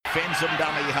Fensom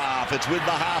dummy half. It's with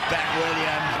the halfback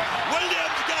Williams.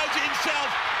 Williams goes himself,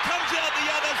 comes out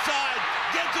the other side,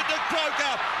 gets it to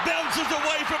Croker, bounces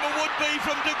away from a would-be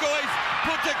from De Gois,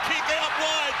 puts a kick out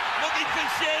wide, looking for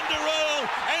Shander Earl,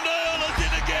 and Earl is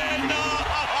in again. Oh,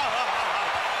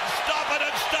 stop it,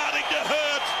 it's starting to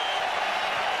hurt.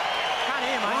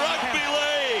 Rugby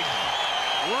league.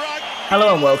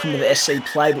 Hello and welcome to the SC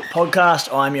Playbook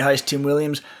Podcast. I'm your host Tim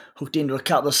Williams. Hooked into a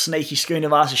couple of sneaky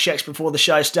Schoonavasa sheks before the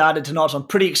show started tonight, so I'm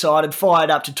pretty excited, fired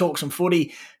up to talk some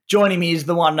footy. Joining me is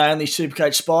the one and only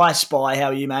Supercoach Spy. Spy, how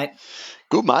are you, mate?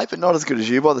 Good, mate, but not as good as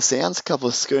you by the sounds. A couple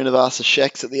of Schoonavasa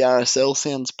sheks at the RSL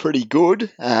sounds pretty good.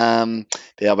 But I've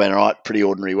been alright, pretty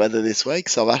ordinary weather this week,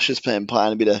 so I've actually been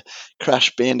playing a bit of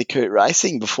Crash Bandicoot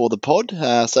racing before the pod.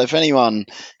 So if anyone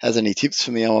has any tips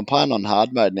for me, I'm playing on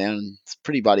hard mode now, and it's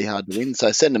pretty bloody hard to win,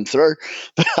 so send them through.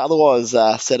 But otherwise,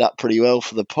 set up pretty well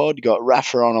for the pod. Got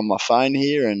Rafa on my phone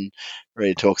here and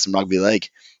ready to talk some rugby league.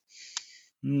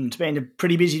 It's been a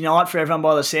pretty busy night for everyone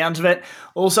by the sounds of it.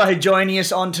 Also joining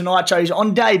us on tonight's show is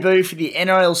on debut for the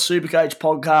NRL Supercoach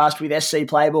podcast with SC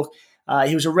Playbook.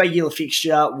 He was a regular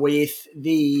fixture with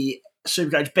the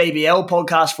Supercoach BBL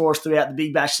podcast for us throughout the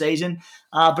Big Bash season.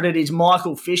 But it is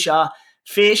Michael Fisher.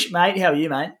 Fish, mate, how are you,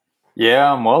 mate?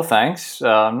 Yeah, I'm well, thanks.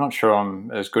 I'm not sure I'm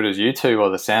as good as you two by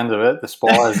the sounds of it. The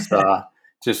Spies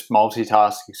just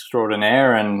multitask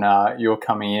extraordinaire, and you're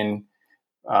coming in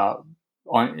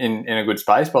in a good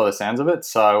space by the sounds of it.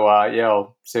 So,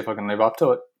 I'll see if I can live up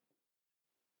to it.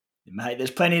 Mate,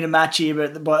 there's plenty to match here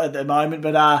at the moment,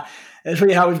 but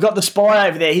we've got the Spy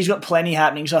over there. He's got plenty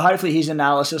happening, so hopefully his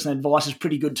analysis and advice is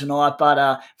pretty good tonight.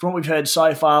 But from what we've heard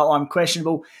so far, I'm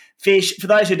questionable. Fish, for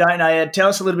those who don't know you, tell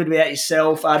us a little bit about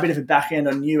yourself, a bit of a background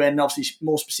on you, and obviously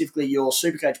more specifically your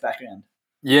Supercoach background.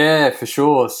 Yeah, for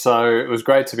sure. So it was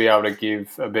great to be able to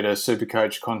give a bit of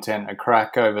Supercoach content a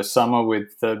crack over summer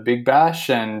with the Big Bash,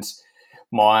 and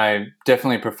my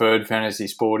definitely preferred fantasy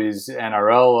sport is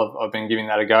NRL. I've been giving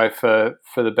that a go for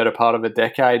the better part of a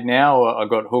decade now. I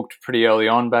got hooked pretty early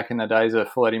on back in the days of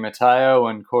Felitti Mateo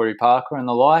and Corey Parker and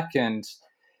the like, and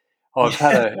I've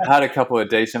had a couple of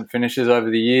decent finishes over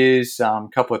the years, a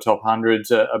couple of top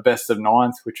hundreds, a best of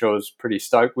ninth, which I was pretty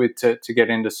stoked with to get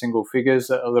into single figures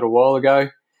a little while ago.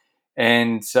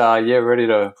 And, ready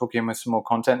to hook in with some more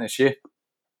content this year.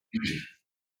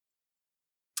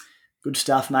 Good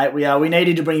stuff, mate. We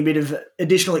needed to bring a bit of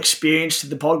additional experience to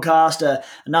the podcast,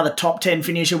 another top 10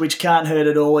 finisher, which can't hurt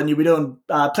at all, and you'll be doing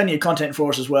plenty of content for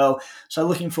us as well. So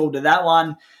looking forward to that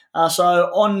one. So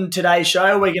on today's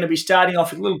show, we're going to be starting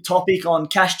off with a little topic on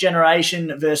cash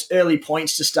generation versus early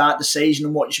points to start the season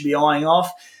and what you should be eyeing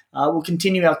off. We'll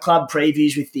continue our club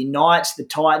previews with the Knights, the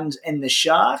Titans and the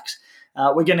Sharks.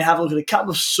 We're going to have a look at a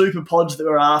couple of super pods that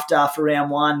we're after for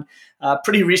round one.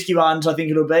 Pretty risky ones, I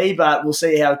think it'll be, but we'll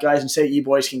see how it goes and see what you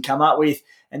boys can come up with.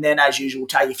 And then, as usual, we'll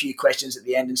take a few questions at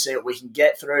the end and see what we can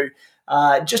get through.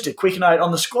 Just a quick note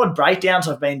on the squad breakdowns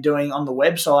I've been doing on the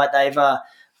website. They've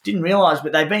didn't realise,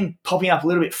 but they've been popping up a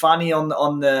little bit funny on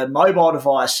the mobile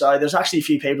device. So there's actually a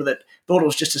few people that thought it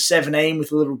was just a 17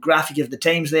 with a little graphic of the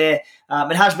teams there.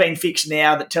 It has been fixed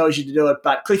now that tells you to do it,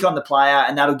 but click on the player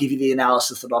and that'll give you the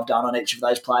analysis that I've done on each of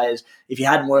those players. If you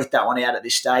hadn't worked that one out at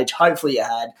this stage, hopefully you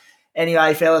had.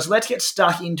 Anyway, fellas, let's get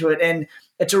stuck into it. And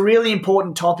it's a really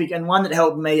important topic and one that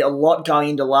helped me a lot going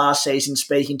into last season,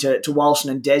 speaking to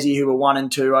Walson and Desi, who were 1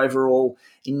 and 2 overall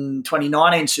in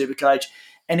 2019 Supercoach.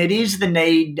 And it is the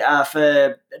need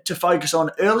to focus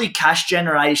on early cash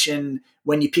generation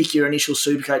when you pick your initial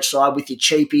Supercoach side with your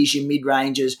cheapies, your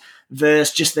mid-rangers,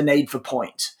 versus just the need for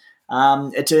points.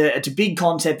 It's a big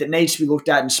concept that needs to be looked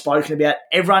at and spoken about.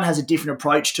 Everyone has a different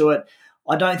approach to it.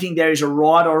 I don't think there is a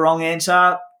right or wrong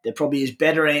answer. There probably is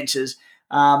better answers.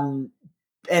 And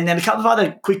then a couple of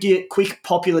other quick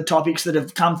popular topics that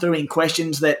have come through in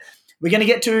questions that we're going to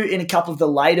get to in a couple of the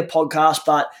later podcasts,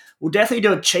 but we'll definitely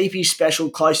do a cheapie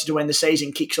special closer to when the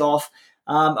season kicks off.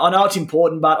 I know it's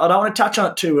important, but I don't want to touch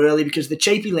on it too early because the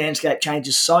cheapie landscape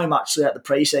changes so much throughout the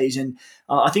preseason.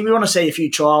 I think we want to see a few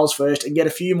trials first and get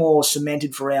a few more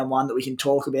cemented for round one that we can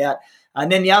talk about.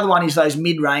 And then the other one is those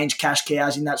mid-range cash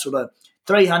cows in that sort of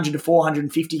 300 to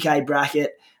 450K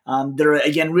bracket. That are,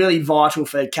 again, really vital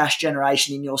for cash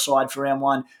generation in your side for round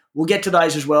one. We'll get to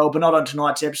those as well, but not on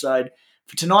tonight's episode.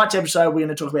 For tonight's episode, we're going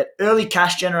to talk about early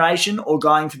cash generation or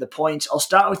going for the points. I'll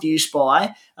start with you,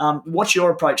 Spy. What's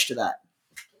your approach to that?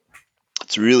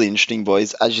 It's really interesting,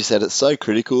 boys. As you said, it's so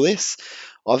critical, this.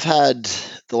 I've had,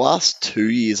 the last 2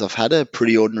 years, I've had a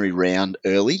pretty ordinary round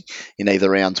early in either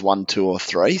rounds 1, 2 or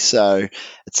 3. So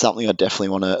it's something I definitely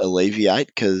want to alleviate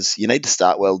because you need to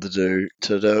start well to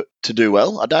do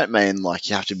well. I don't mean like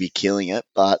you have to be killing it,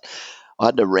 but I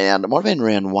had a round. It might have been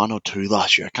round 1 or 2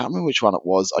 last year. I can't remember which one it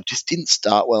was. I just didn't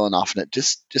start well enough, and it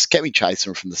just kept me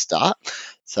chasing from the start.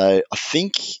 So I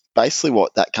think basically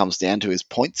what that comes down to is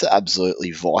points are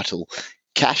absolutely vital.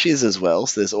 Cash is as well,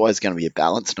 so there's always going to be a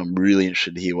balance, and I'm really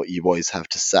interested to hear what you boys have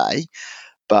to say.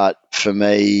 But for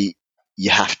me, you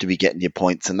have to be getting your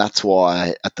points, and that's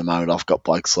why at the moment I've got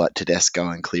blokes like Tedesco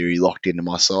and Cleary locked into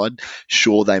my side.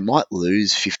 Sure, they might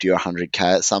lose 50 or 100k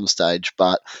at some stage,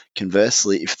 but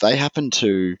conversely, if they happen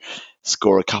to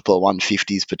score a couple of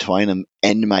 150s between them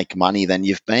and make money, then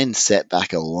you've been set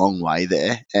back a long way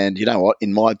there. And you know what?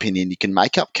 In my opinion, you can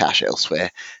make up cash elsewhere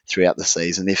throughout the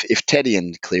season. If Teddy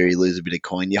and Cleary lose a bit of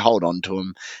coin, you hold on to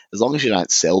them. As long as you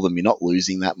don't sell them, you're not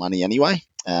losing that money anyway.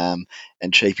 And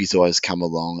cheapies always come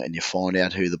along and you find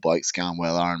out who the blokes going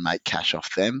well are and make cash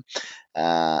off them.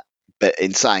 But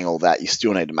in saying all that, you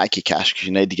still need to make your cash because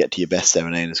you need to get to your best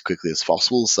 17 as quickly as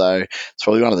possible. So it's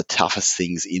probably one of the toughest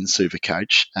things in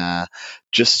Supercoach.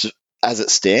 Just as it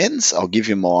stands, I'll give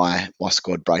you my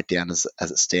squad breakdown as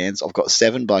it stands. I've got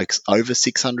 7 blokes over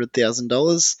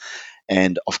 $600,000.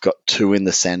 And I've got 2 in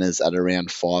the centres at around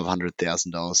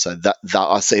 $500,000. So that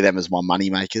I see them as my money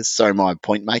makers, my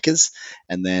point makers,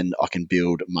 and then I can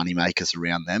build money makers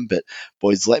around them. But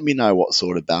boys, let me know what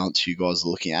sort of balance you guys are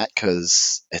looking at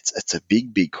because it's a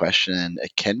big question and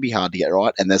it can be hard to get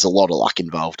right. And there's a lot of luck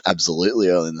involved, absolutely,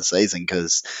 early in the season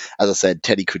because, as I said,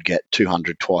 Teddy could get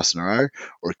 200 twice in a row,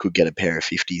 or he could get a pair of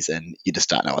 50s, and you just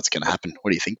don't know what's going to happen.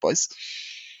 What do you think, boys?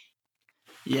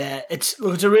 Yeah, it's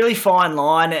a really fine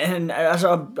line, and as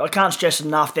I can't stress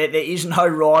enough that there is no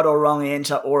right or wrong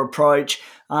answer or approach.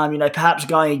 Perhaps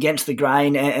going against the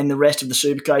grain and the rest of the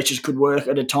super coaches could work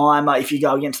at a time if you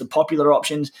go against the popular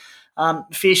options.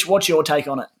 Fish, what's your take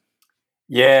on it?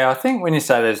 Yeah, I think when you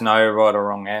say there's no right or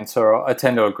wrong answer, I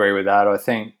tend to agree with that. I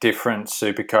think different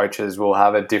super coaches will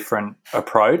have a different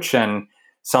approach, and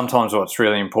sometimes what's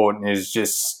really important is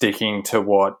just sticking to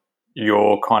what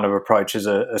your kind of approach as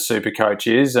a super coach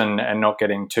is and not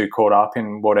getting too caught up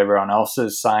in what everyone else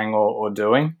is saying or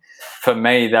doing. For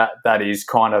me, that is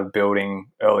kind of building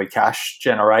early cash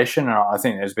generation. And I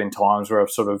think there's been times where I've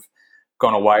sort of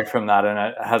gone away from that and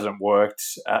it hasn't worked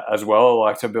as well. I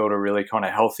like to build a really kind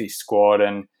of healthy squad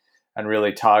and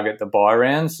really target the buy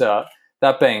rounds.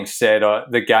 That being said,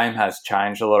 the game has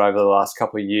changed a lot over the last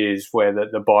couple of years where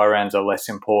the buy rounds are less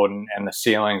important and the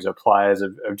ceilings of players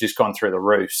have just gone through the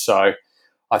roof. So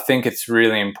I think it's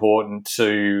really important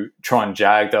to try and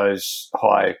jag those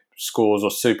high scores or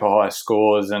super high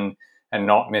scores and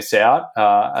not miss out.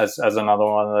 As another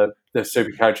one of the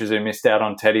super coaches who missed out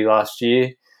on Teddy last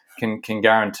year can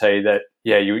guarantee that,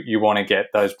 yeah, you want to get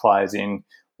those players in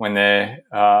when they're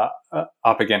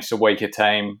up against a weaker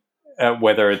team,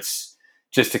 whether it's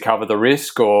just to cover the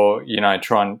risk or,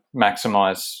 try and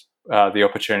maximise the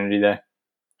opportunity there.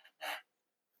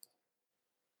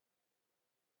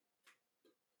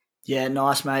 Yeah,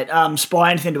 nice, mate.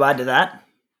 Spy, anything to add to that?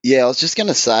 Yeah, I was just going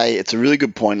to say it's a really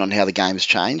good point on how the game's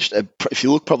changed. If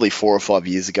you look probably 4 or 5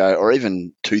 years ago, or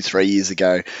even 2-3 years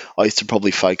ago, I used to probably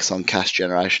focus on cash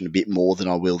generation a bit more than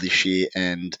I will this year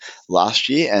and last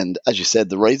year. And as you said,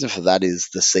 the reason for that is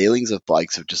the ceilings of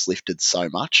blokes have just lifted so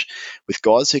much. With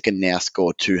guys who can now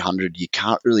score 200, you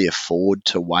can't really afford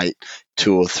to wait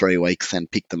 2 or 3 weeks and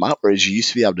pick them up, whereas you used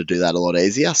to be able to do that a lot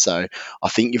easier. So I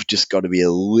think you've just got to be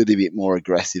a little bit more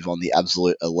aggressive on the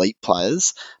absolute elite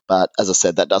players. But as I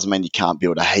said, that doesn't mean you can't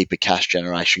build a heap of cash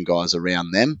generation guys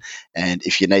around them. And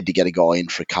if you need to get a guy in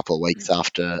for a couple of weeks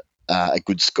after a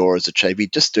good score as a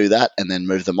cheapie, just do that and then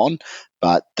move them on.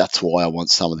 But that's why I want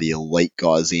some of the elite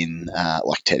guys in,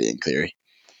 like Teddy and Cleary.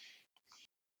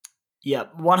 Yeah,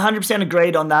 100%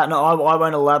 agreed on that, and I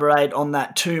won't elaborate on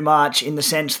that too much in the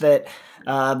sense that,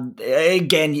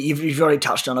 again, you've already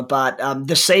touched on it, but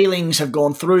the ceilings have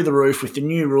gone through the roof with the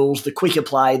new rules, the quicker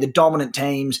play, the dominant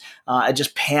teams are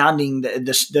just pounding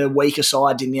the weaker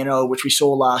sides in the NRL, which we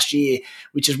saw last year,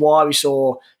 which is why we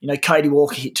saw, Cody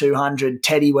Walker hit 200,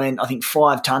 Teddy went, I think,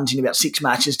 5 tons in about 6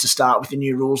 matches to start with the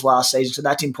new rules last season, so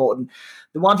that's important.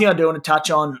 The one thing I do want to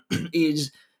touch on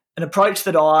is an approach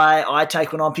that I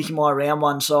take when I'm picking my round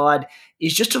one side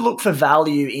is just to look for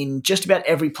value in just about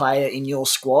every player in your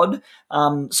squad.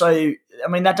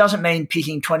 That doesn't mean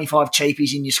picking 25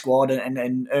 cheapies in your squad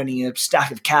and earning a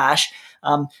stack of cash,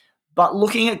 but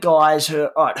looking at guys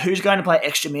who's going to play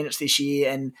extra minutes this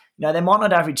year, and they might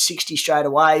not average 60 straight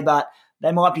away, but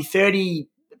they might be 30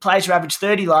 players who averaged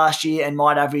 30 last year and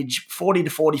might average 40 to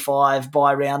 45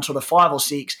 by round sort of 5 or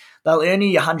 6. They'll earn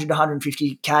you 100 to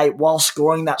 150k while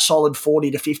scoring that solid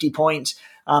 40 to 50 points.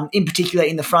 In particular,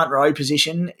 in the front row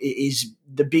position is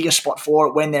the biggest spot for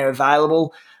it when they're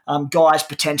available. guys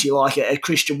potentially like a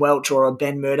Christian Welch or a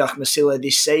Ben Murdoch-Masila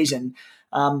this season.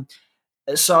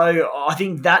 So I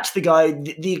think that's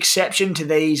the exception to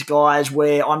these guys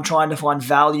where I'm trying to find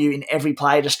value in every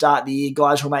player to start the year,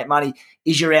 guys who make money,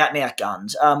 is your out-and-out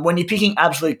guns. When you're picking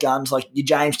absolute guns like your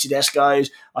James Tedesco's,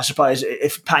 I suppose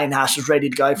if Payne Haas was ready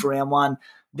to go for round one,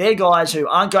 they're guys who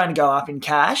aren't going to go up in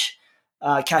cash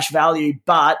value,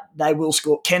 but they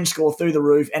can score through the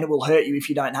roof, and it will hurt you if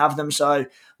you don't have them. So,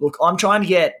 look, I'm trying to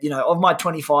get, of my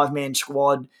 25-man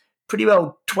squad, pretty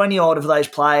well 20 odd of those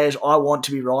players I want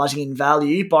to be rising in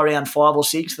value by around 5 or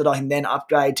 6 that I can then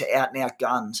upgrade to out-and-out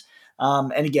guns.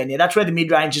 And again, that's where the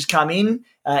mid-rangers come in,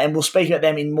 and we'll speak about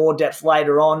them in more depth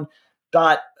later on.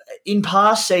 But in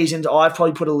past seasons, I've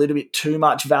probably put a little bit too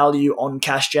much value on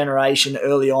cash generation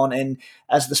early on, and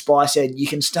as the Spy said, you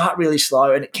can start really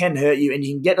slow and it can hurt you and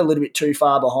you can get a little bit too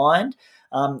far behind.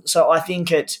 So I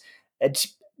think it's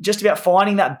just about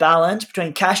finding that balance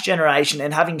between cash generation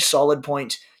and having solid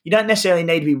points. You don't necessarily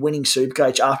need to be winning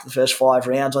Supercoach after the first 5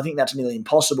 rounds. I think that's nearly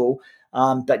impossible.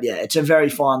 But yeah, it's a very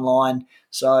fine line.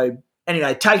 So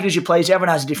anyway, take it as you please.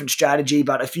 Everyone has a different strategy,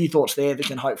 but a few thoughts there that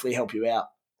can hopefully help you out.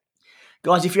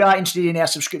 Guys, if you are interested in our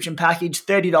subscription package,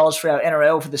 $30 for our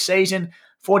NRL for the season,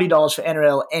 $40 for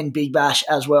NRL and Big Bash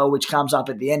as well, which comes up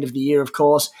at the end of the year, of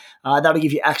course. That'll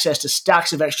give you access to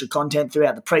stacks of extra content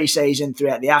throughout the preseason,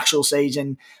 throughout the actual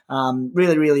season.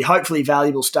 Really, really hopefully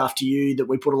valuable stuff to you that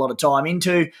we put a lot of time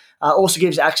into. Also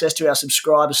gives access to our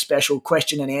subscriber special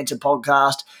question and answer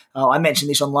podcast. I mentioned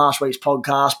this on last week's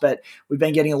podcast, but we've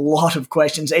been getting a lot of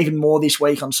questions, even more this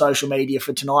week on social media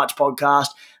for tonight's podcast.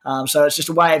 So it's just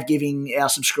a way of giving our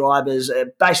subscribers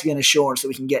basically an assurance that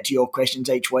we can get to your questions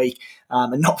each week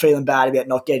and not feeling bad about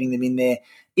not getting them in there.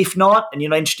 If not, and you're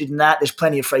not interested in that, there's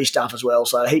plenty of free stuff as well.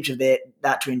 So heaps of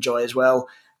that to enjoy as well.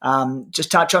 Just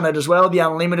touch on it as well, the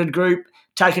Unlimited group,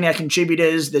 taking our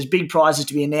contributors. There's big prizes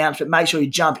to be announced, but make sure you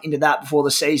jump into that before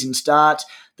the season starts.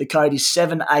 The code is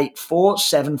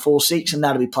 784746, and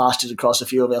that'll be plastered across a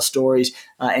few of our stories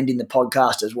and in the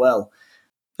podcast as well.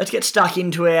 Let's get stuck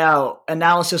into our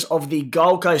analysis of the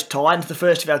Gold Coast Titans, the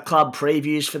first of our club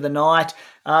previews for the night.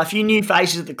 A few new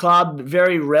faces at the club,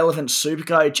 very relevant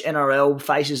Supercoach NRL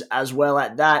faces as well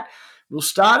at that. We'll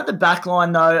start at the back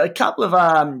line, though. A couple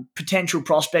of potential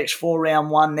prospects for round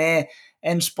one there.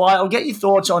 And Spy, I'll get your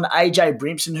thoughts on AJ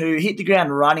Brimson, who hit the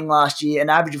ground running last year, an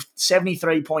average of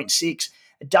 73.6.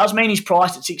 It does mean he's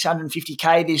priced at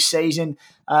 $650K this season,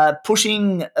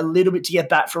 pushing a little bit to get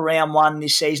back for round one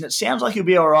this season. It sounds like he'll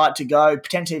be all right to go,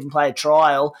 potentially even play a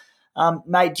trial.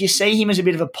 Mate, do you see him as a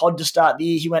bit of a pod to start the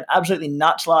year? He went absolutely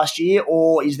nuts last year,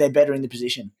 or is there better in the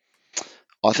position?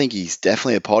 I think he's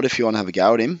definitely a pod if you want to have a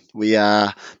go at him.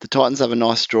 The Titans have a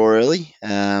nice draw early.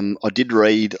 I did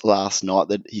read last night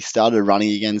that he started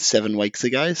running again 7 weeks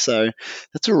ago, so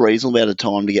that's a reasonable amount of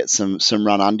time to get some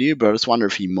run under you, but I just wonder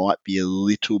if he might be a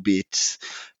little bit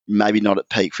maybe not at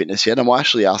peak fitness yet. I might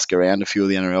actually ask around a few of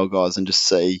the NRL guys and just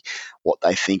see what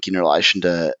they think in relation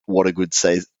to what a good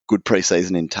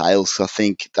pre-season entails. So I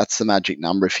think that's the magic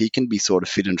number. If he can be sort of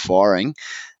fit and firing,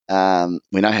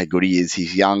 we know how good he is.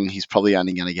 He's young. He's probably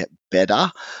only going to get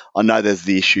better. I know there's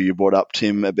the issue you brought up,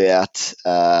 Tim, about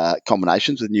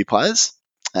combinations with new players.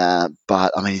 But,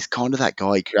 I mean, he's kind of that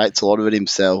guy. He creates a lot of it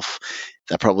himself.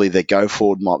 The go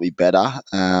forward might be better.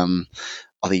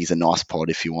 I think he's a nice pod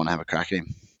if you want to have a crack at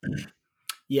him.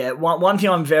 Yeah, one thing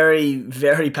I'm very,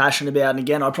 very passionate about, and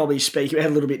again, I probably speak about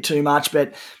it a little bit too much,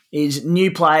 but is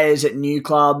new players at new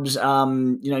clubs,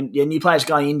 new players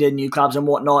going into new clubs and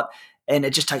whatnot. And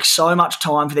it just takes so much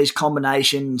time for these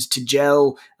combinations to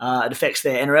gel. It affects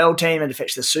their NRL team. It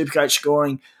affects their Supercoach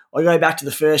scoring. I go back to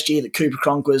the first year that Cooper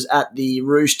Cronk was at the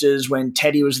Roosters when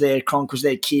Teddy was there, Cronk was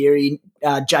there, Keary,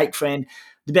 Jake Friend,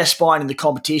 the best spine in the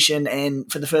competition.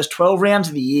 And for the first 12 rounds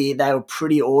of the year, they were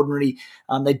pretty ordinary.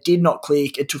 They did not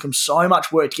click. It took them so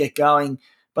much work to get going.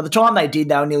 By the time they did,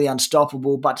 they were nearly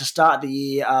unstoppable. But to start the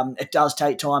year, it does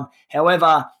take time.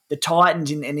 However, the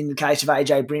Titans, and in the case of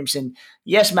AJ Brimson,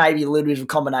 yes, maybe a little bit of a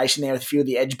combination there with a few of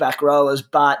the edge back rowers,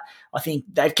 but I think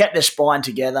they've kept their spine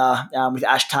together with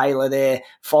Ash Taylor there,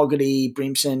 Fogarty,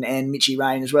 Brimson, and Mitchie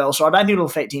Rain as well. So I don't think it'll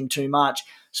affect him too much.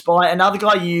 Spy, another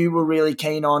guy you were really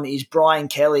keen on is Brian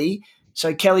Kelly.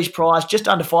 So Kelly's price just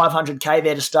under $500K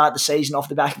there to start the season off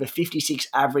the back of a 56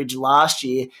 average last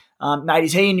year. Mate,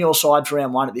 is he in your side for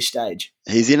round one at this stage?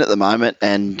 He's in at the moment,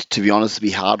 and to be honest, it'd be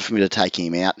hard for me to take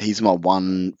him out. He's my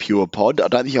one pure pod. I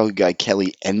don't think I could go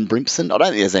Kelly and Brimson. I don't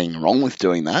think there's anything wrong with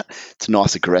doing that. It's a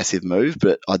nice aggressive move,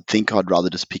 but I think I'd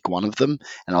rather just pick one of them,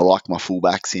 and I like my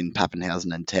fullbacks in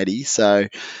Pappenhausen and Teddy. So,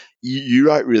 you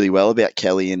wrote really well about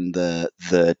Kelly in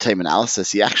the team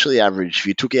analysis. He actually averaged, if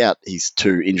you took out his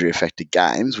 2 injury-affected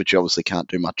games, which you obviously can't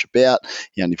do much about,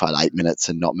 he only played 8 minutes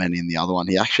and not many in the other one.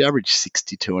 He actually averaged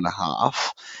 62 and a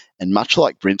half. And much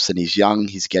like Brimson, he's young,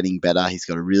 he's getting better, he's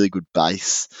got a really good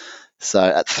base. So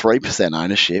at 3%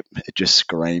 ownership, it just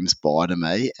screams buy to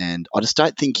me. And I just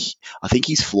don't think, I think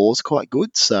his floor's quite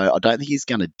good. So I don't think he's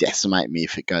going to decimate me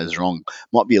if it goes wrong.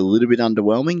 Might be a little bit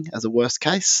underwhelming as a worst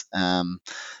case.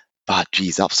 But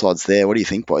geez, upside's there. What do you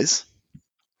think, boys?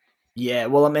 Yeah,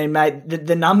 well, I mean, mate,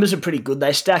 the numbers are pretty good.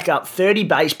 They stack up 30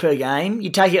 base per game.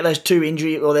 You take out those 2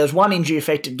 injury, or there was 1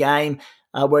 injury-affected game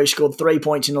where he scored 3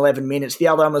 points in 11 minutes. The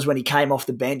other one was when he came off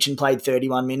the bench and played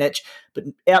 31 minutes. But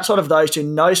outside of those 2,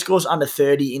 no scores under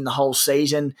 30 in the whole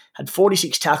season. Had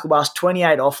 46 tackle busts,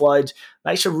 28 offloads.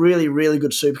 Makes a really, really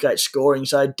good Supercoach scoring.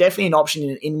 So definitely an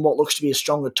option in what looks to be a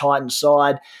stronger Titans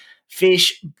side.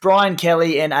 Fish, Brian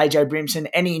Kelly and AJ Brimson,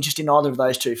 any interest in either of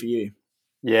those 2 for you?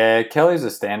 Yeah, Kelly's a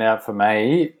standout for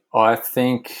me. I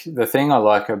think the thing I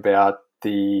like about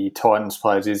the Titans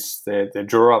players is their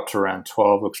draw up to round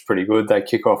 12 looks pretty good. They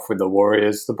kick off with the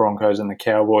Warriors, the Broncos and the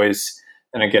Cowboys,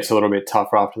 and it gets a little bit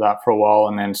tougher after that for a while.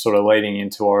 And then sort of leading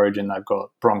into Origin, they've got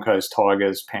Broncos,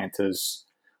 Tigers, Panthers,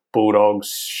 Bulldogs,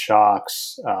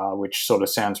 Sharks, which sort of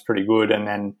sounds pretty good. And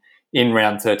then in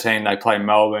round 13, they play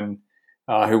Melbourne,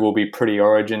 who will be pretty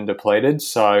Origin depleted.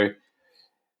 So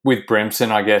with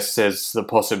Brimson, I guess there's the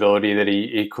possibility that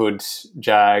he could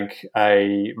jag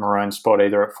a maroon spot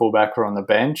either at fullback or on the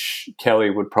bench. Kelly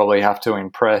would probably have to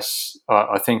impress.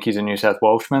 I think he's a New South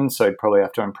Welshman, so he'd probably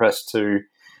have to impress to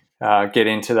get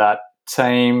into that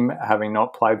team, having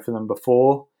not played for them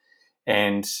before.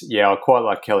 And, yeah, I quite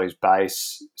like Kelly's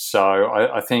base. So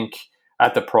I think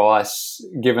at the price,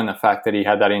 given the fact that he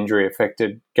had that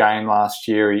injury-affected game last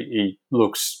year, he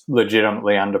looks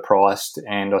legitimately underpriced,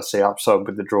 and I see upside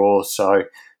with the draw. So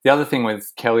the other thing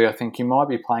with Kelly, I think he might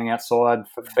be playing outside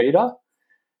for feeder.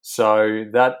 So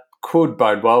that could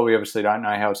bode well. We obviously don't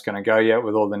know how it's going to go yet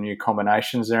with all the new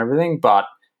combinations and everything, but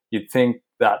you'd think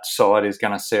that side is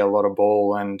going to see a lot of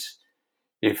ball, and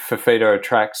if Fafita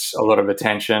attracts a lot of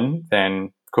attention,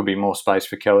 then could be more space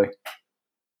for Kelly.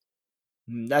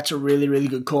 That's a really, really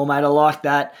good call, mate. I like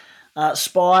that.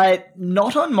 Spy,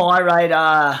 not on my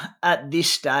radar at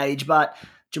this stage, but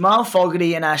Jamal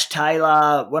Fogarty and Ash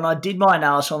Taylor, when I did my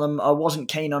analysis on them, I wasn't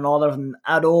keen on either of them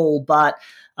at all, but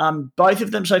both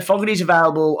of them, so Fogarty's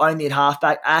available only at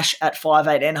halfback, Ash at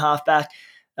 5'8" and halfback.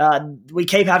 We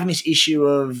keep having this issue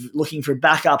of looking for a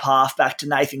backup halfback to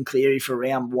Nathan Cleary for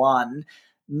round 1.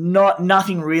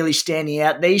 Nothing really standing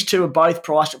out. These 2 are both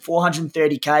priced at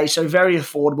 $430K, so very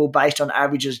affordable based on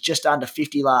averages just under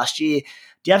 50 last year.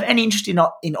 Do you have any interest in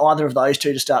either of those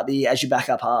 2 to start the year as your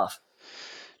backup half?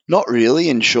 Not really,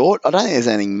 in short. I don't think there's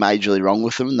anything majorly wrong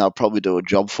with them, and they'll probably do a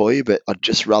job for you, but I'd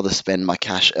just rather spend my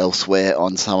cash elsewhere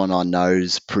on someone I know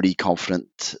is pretty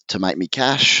confident to make me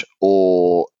cash,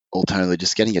 or alternatively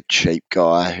just getting a cheap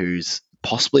guy who's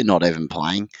possibly not even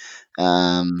playing.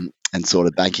 And sort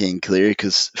of banking in Cleary,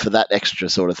 because for that extra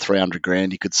sort of 300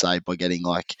 grand you could save by getting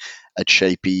like a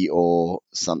cheapie or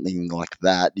something like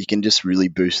that, you can just really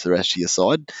boost the rest of your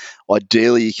side.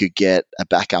 Ideally, you could get a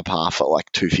backup half at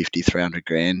like 250, 300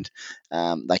 grand.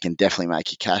 They can definitely make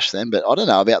you cash then, but I don't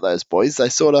know about those boys. They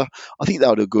sort of, I think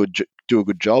they'll do a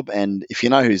good job. And if you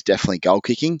know who's definitely goal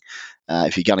kicking,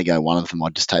 if you're going to go one of them,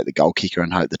 I'd just take the goal kicker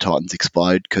and hope the Titans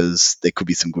explode, because there could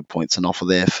be some good points on offer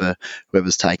there for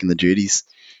whoever's taking the duties.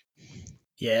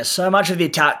 Yeah, so much of the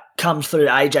attack comes through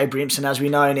AJ Brimson, as we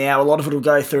know now. A lot of it will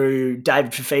go through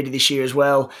David Fafita this year as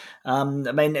well. I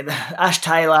mean, Ash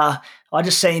Taylor, I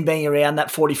just see him being around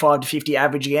that 45 to 50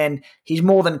 average again. He's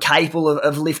more than capable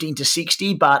of lifting to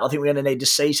 60, but I think we're going to need to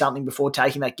see something before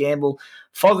taking that gamble.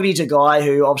 Fogarty's a guy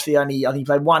who obviously only, I think,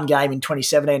 played 1 game in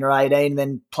 2017 or 18 and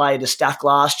then played a stack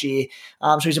last year.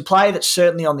 So he's a player that's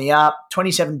certainly on the up.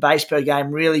 27 base per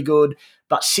game, really good.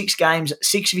 But 6 of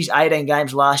his 18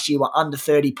 games last year were under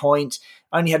 30 points.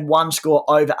 Only had 1 score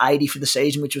over 80 for the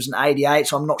season, which was an 88,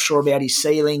 so I'm not sure about his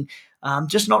ceiling.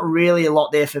 Just not really a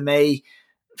lot there for me.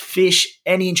 Fish,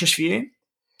 any interest for you?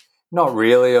 Not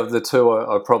really. Of the 2,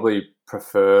 I probably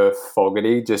prefer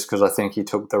Fogarty, just because I think he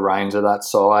took the reins of that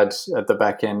side at the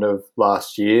back end of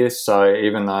last year. So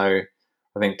even though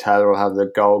I think Taylor will have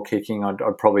the goal kicking,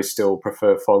 I'd probably still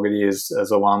prefer Fogarty as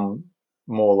the one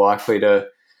more likely to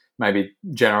maybe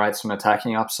generate some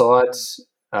attacking upsides.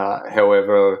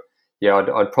 However, yeah,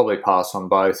 I'd probably pass on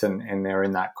both, and they're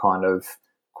in that kind of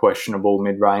questionable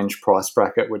mid-range price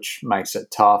bracket, which makes it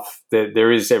tough.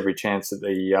 There is every chance that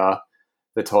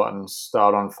the Titans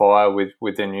start on fire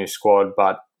with their new squad,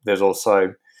 but there's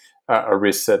also a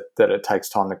risk that it takes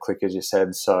time to click, as you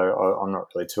said. So I'm not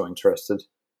really too interested.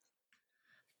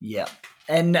 Yeah.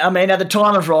 And, I mean, at the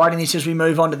time of writing this, as we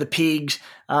move on to the Pigs,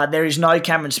 there is no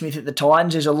Cameron Smith at the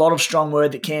Titans. There's a lot of strong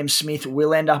word that Cam Smith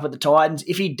will end up at the Titans.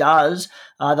 If he does,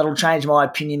 that'll change my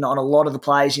opinion on a lot of the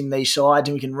players in these sides,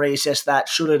 and we can reassess that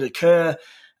should it occur.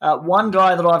 One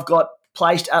guy that I've got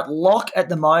placed at lock at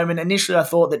the moment. Initially, I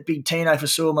thought that Big Tino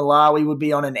Fa'asuamaleaui would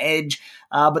be on an edge,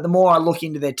 but the more I look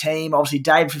into their team, obviously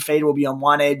David Fifita will be on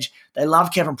one edge. They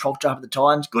love Kevin Proctor up at the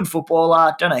Titans. Good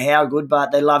footballer. Don't know how good,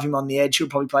 but they love him on the edge. He'll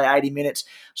probably play 80 minutes.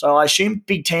 So I assume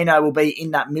Big Tino will be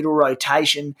in that middle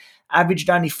rotation. Averaged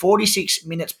only 46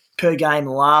 minutes per game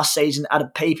last season at a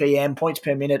PPM, points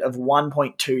per minute, of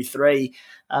 1.23.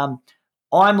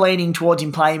 I'm leaning towards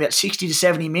him playing about 60 to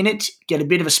 70 minutes, get a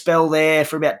bit of a spell there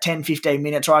for about 10, 15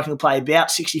 minutes. I reckon he'll play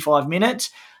about 65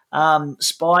 minutes.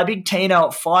 Spy Big Tino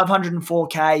at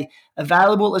 504K,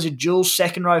 available as a dual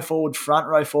second row forward, front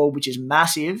row forward, which is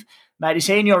massive. Mate, is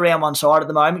he in your round one side at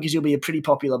the moment? Because he'll be a pretty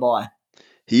popular buy.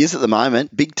 He is at the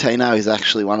moment. Big Tino is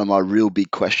actually one of my real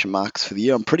big question marks for the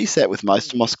year. I'm pretty set with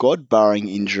most of my squad, barring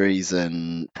injuries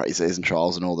and pre-season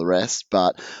trials and all the rest.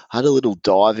 But I had a little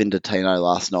dive into Tino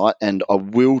last night, and I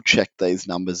will check these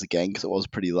numbers again because it was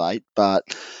pretty late. But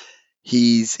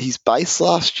his base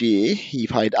last year, he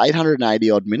played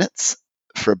 880 odd minutes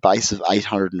for a base of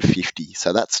 850.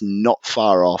 So that's not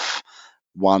far off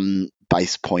one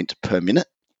base point per minute.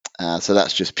 So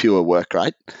that's just pure work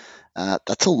rate.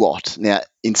 That's a lot. Now,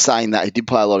 in saying that, he did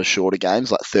play a lot of shorter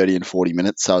games, like 30 and 40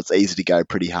 minutes, so it's easy to go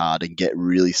pretty hard and get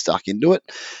really stuck into it.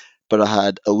 But I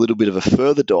had a little bit of a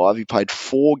further dive. He played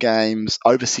 4 games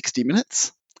over 60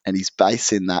 minutes, and his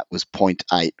base in that was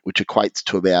 0.8, which equates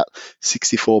to about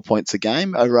 64 points a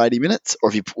game over 80 minutes. Or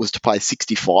if he was to play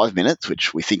 65 minutes,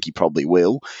 which we think he probably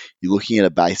will, you're looking at a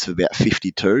base of about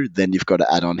 52. Then you've got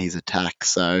to add on his attack.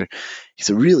 So he's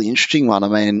a really interesting one. I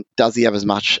mean, does he have as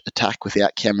much attack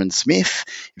without Cameron Smith?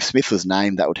 If Smith was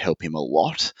named, that would help him a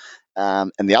lot.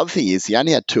 And the other thing is he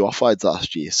only had 2 offloads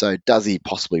last year. So does he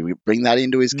possibly bring that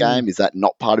into his game? Is that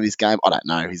not part of his game? I don't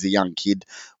know. He's a young kid.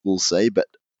 We'll see. But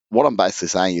what I'm basically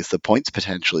saying is the points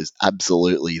potential is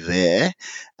absolutely there.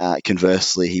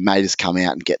 Conversely, he may just come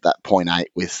out and get that 0.8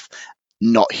 with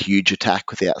not huge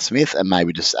attack without Smith and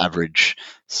maybe just average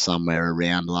somewhere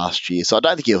around last year. So I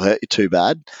don't think he'll hurt you too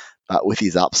bad. But with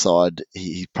his upside,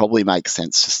 he probably makes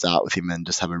sense to start with him and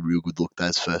just have a real good look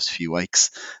those first few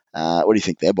weeks. What do you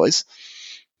think there, boys?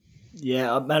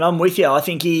 Yeah, man, I'm with you. I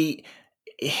think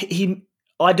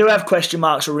I do have question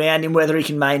marks around him, whether he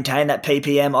can maintain that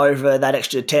PPM over that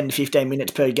extra 10 to 15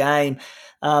 minutes per game.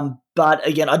 But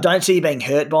again, I don't see being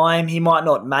hurt by him. He might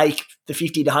not make the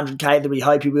 50 to 100K that we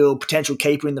hope he will. Potential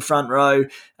keeper in the front row,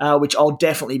 which I'll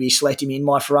definitely be selecting in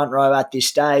my front row at this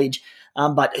stage.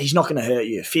 But he's not going to hurt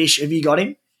you. Fish, have you got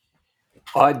him?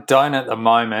 I don't at the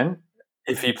moment.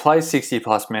 If he plays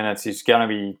 60-plus minutes, he's going to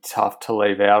be tough to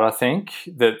leave out, I think.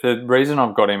 The reason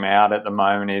I've got him out at the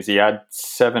moment is he had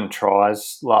 7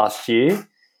 tries last year,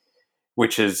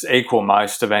 which is equal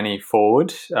most of any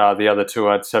forward. The other 2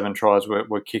 had 7 tries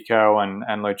were Kiko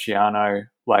and Luciano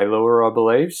Leilua, I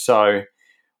believe. So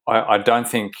I don't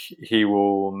think he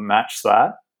will match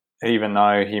that, even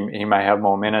though he may have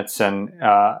more minutes, and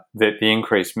the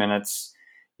increased minutes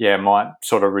might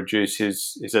sort of reduce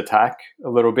his attack a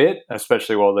little bit,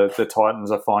 especially while the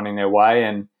Titans are finding their way.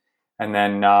 And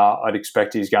then I'd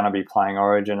expect he's going to be playing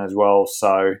Origin as well.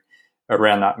 So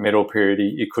around that middle period,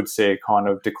 you could see a kind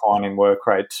of decline in work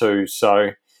rate too.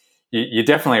 So you're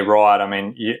definitely right. I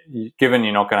mean, given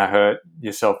you're not going to hurt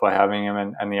yourself by having him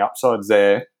and the upside's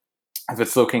there, if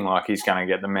it's looking like he's going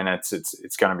to get the minutes,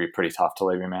 it's going to be pretty tough to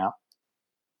leave him out.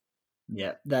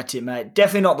 Yeah, that's it, mate.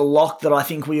 Definitely not the lock that I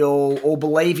think we all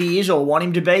believe he is or want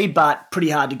him to be, but pretty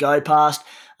hard to go past.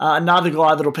 Another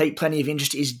guy that'll pique plenty of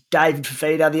interest is David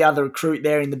Fifita, the other recruit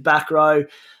there in the back row.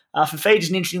 Fifita's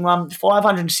an interesting one.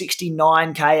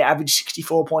 569K, average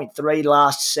 64.3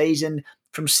 last season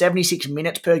from 76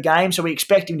 minutes per game. So we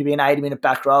expect him to be an 80-minute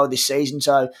back rower this season.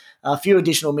 So a few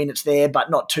additional minutes there,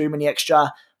 but not too many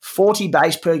extra. 40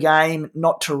 base per game,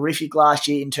 not terrific last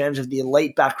year in terms of the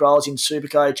elite back rowers in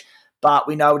Supercoach. But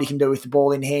we know what he can do with the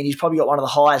ball in hand. He's probably got one of the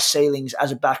highest ceilings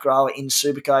as a back rower in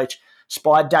Supercoach.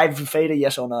 Spy David Fifita,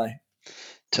 yes or no?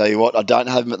 Tell you what, I don't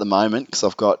have him at the moment because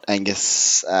I've got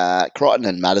Angus Crichton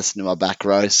and Madison in my back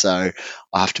row, so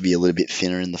I have to be a little bit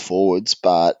thinner in the forwards,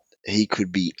 but he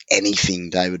could be anything,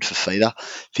 David Fifita.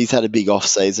 If he's had a big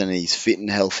off-season and he's fit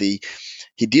and healthy,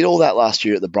 he did all that last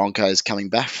year at the Broncos coming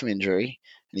back from injury,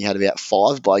 and he had about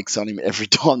 5 blokes on him every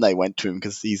time they went to him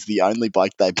because he's the only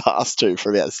bloke they passed to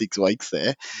for about 6 weeks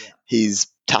there. Yeah. His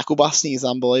tackle busting is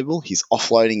unbelievable. His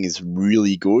offloading is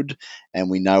really good, and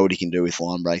we know what he can do with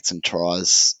line breaks and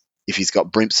tries. If he's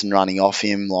got Brimson running off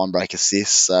him, line break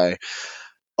assists. So,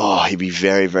 he'd be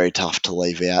very, very tough to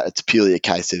leave out. It's purely a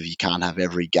case of you can't have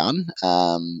every gun.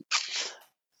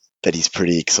 But he's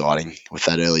pretty exciting with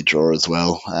that early draw as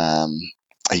well.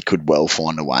 He could well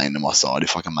find a way into my side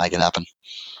if I can make it happen.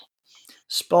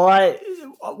 Spy,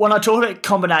 when I talk about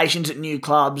combinations at new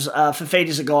clubs,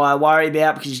 Fifita's a guy I worry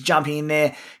about because he's jumping in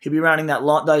there. He'll be running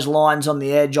those lines on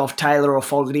the edge off Taylor or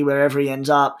Fogarty, wherever he ends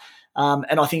up.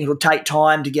 And I think it'll take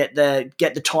time to get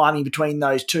the timing between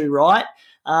those two right.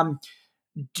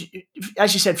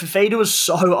 As you said, Fifita was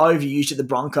so overused at the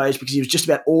Broncos because he was just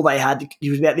about all they had. He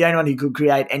was about the only one who could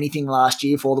create anything last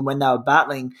year for them when they were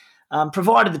battling.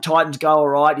 Provided the Titans go all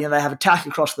right, they have attack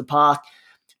across the park.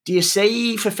 Do you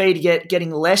see Fifita getting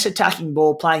less attacking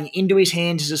ball playing into his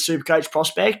hands as a Supercoach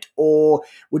prospect, or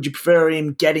would you prefer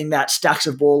him getting that stacks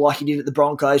of ball like he did at the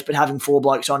Broncos but having 4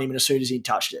 blokes on him as soon as he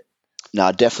touched it? No,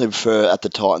 I definitely prefer at the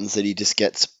Titans that he just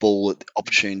gets ball at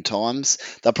opportune times.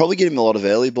 They'll probably get him a lot of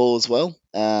early ball as well.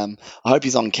 I hope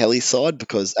he's on Kelly's side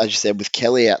because, as you said, with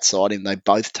Kelly outside him, they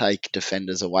both take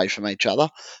defenders away from each other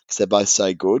because they're both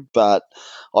so good. But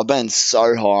I've been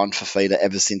so high on Fifita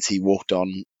ever since he walked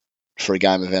on for a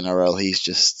game of NRL.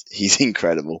 He's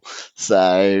incredible.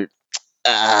 So,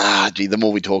 the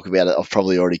more we talk about it, I've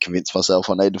probably already convinced myself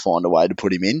I need to find a way to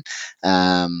put him in.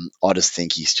 I just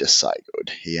think he's just so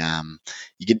good.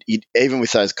 Even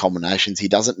with those combinations, he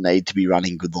doesn't need to be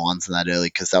running good lines in that early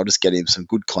because they'll just get him some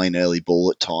good, clean early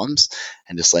ball at times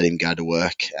and just let him go to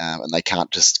work. And they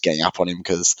can't just gang up on him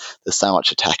because there's so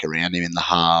much attack around him in the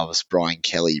halves. Brian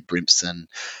Kelly, Brimson,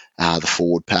 the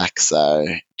forward pack. So,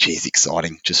 geez,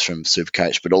 exciting just from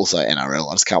Supercoach, but also NRL.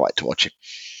 I just can't wait to watch him.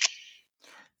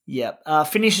 Yeah.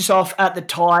 Finish us off at the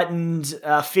Titans,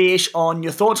 Fish, on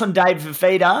your thoughts on David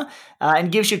Fifita,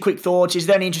 and give us your quick thoughts. Is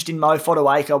there any interest in Mo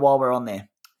Fotuaika while we're on there?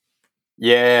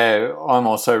 Yeah, I'm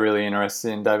also really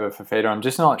interested in David Fifita. I'm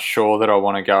just not sure that I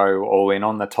want to go all in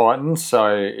on the Titans.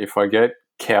 So if I get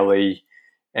Kelly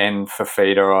and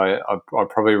Fifita, I'd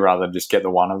probably rather just get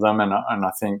the one of them. And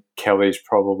I think Kelly's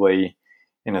probably,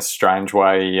 in a strange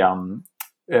way,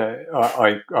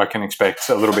 I can expect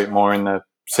a little bit more in the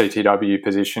CTW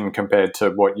position compared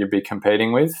to what you'd be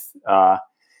competing with.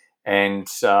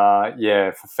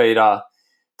 Fifita,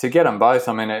 to get them both,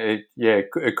 I mean,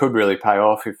 it could really pay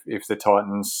off if the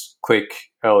Titans click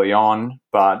early on.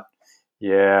 But,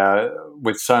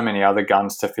 with so many other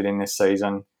guns to fit in this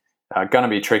season, going to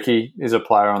be tricky. Is a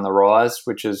player on the rise,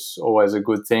 which is always a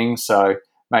good thing. So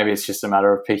maybe it's just a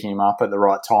matter of picking him up at the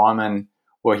right time and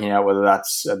working out whether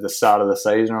that's at the start of the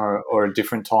season or a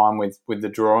different time with the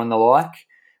draw and the like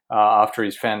after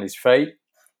he's found his feet.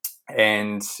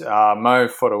 And Mo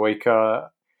Fotuaika,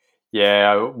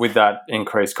 with that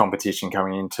increased competition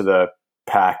coming into the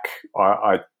pack,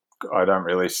 I don't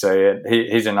really see it.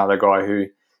 He's another guy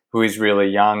who is really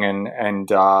young and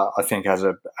I think has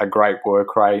a great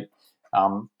work rate,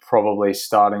 probably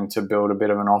starting to build a bit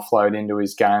of an offload into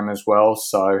his game as well.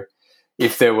 So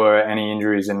if there were any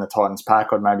injuries in the Titans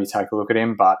pack, I'd maybe take a look at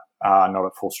him, but not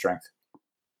at full strength.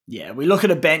 Yeah, we look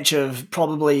at a bench of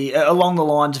probably along the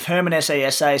lines of Herman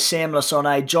Sasa, Sam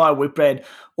Lasone, Jai Whitbread,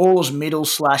 all as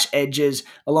middle/edges,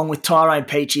 along with Tyrone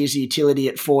Peachy as the utility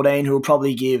at 14, who will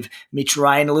probably give Mitch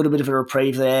Rain a little bit of a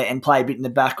reprieve there and play a bit in the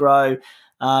back row.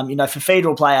 Fifita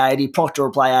will play 80, Proctor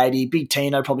will play 80, Big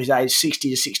Tino probably plays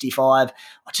 60 to 65.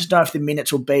 I just don't know if the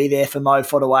minutes will be there for Mo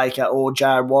Fotuaika or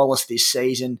Jared Wallace this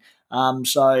season.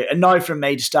 So a no from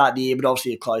me to start the year, but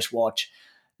obviously a close watch.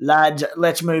 Lads,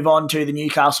 let's move on to the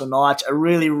Newcastle Knights, a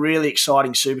really, really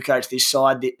exciting Supercoach this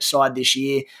side this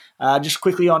year. Just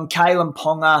quickly on Kalen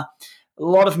Ponga, a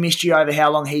lot of mystery over how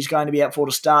long he's going to be out for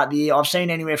to start the year. I've seen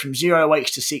anywhere from 0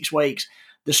 weeks to 6 weeks.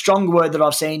 The stronger word that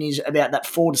I've seen is about that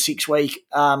 4 to 6 week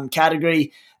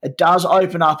category. It does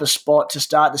open up a spot to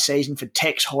start the season for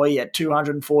Tex Hoy at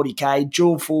 240k,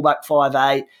 dual fullback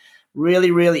 5'8".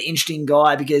 Really, really interesting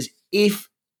guy because if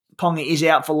Ponga is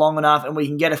out for long enough and we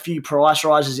can get a few price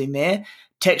rises in there,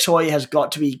 Tex Hoy has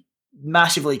got to be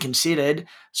massively considered.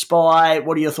 Spy,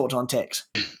 what are your thoughts on Tex?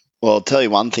 Well, I'll tell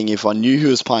you one thing. If I knew he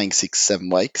was playing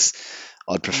 6-7 weeks,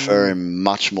 I'd prefer him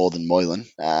much more than Moylan.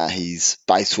 His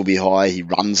base will be high. He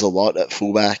runs a lot at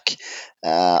fullback.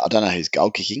 I don't know who's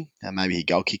goal kicking. Maybe he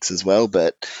goal kicks as well,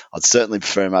 but I'd certainly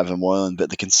prefer him over Moylan.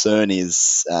 But the concern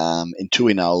is, until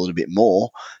we know a little bit more,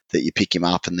 that you pick him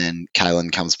up and then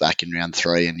Kalen comes back in round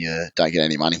 3 and you don't get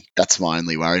any money. That's my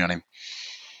only worry on him.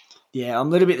 Yeah, I'm a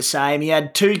little bit the same. He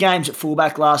had 2 games at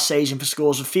fullback last season for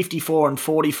scores of 54 and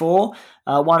 44.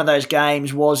 One of those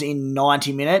games was in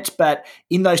 90 minutes, but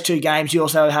in those 2 games, he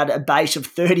also had a base of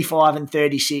 35 and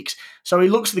 36. So he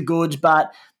looks the goods,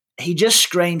 but he just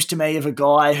screams to me of a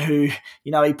guy who,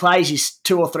 he plays his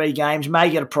 2 or 3 games, may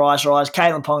get a price rise.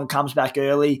 Kalen Ponga comes back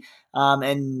early,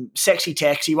 and Sexy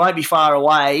Tex, he won't be far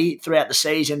away throughout the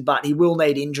season, but he will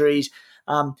need injuries.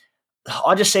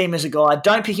 I just see him as a guy,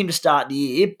 don't pick him to start the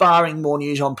year, barring more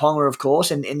news on Ponga, of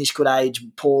course, and this could age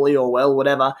poorly or well,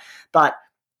 whatever. But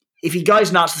if he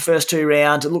goes nuts the first 2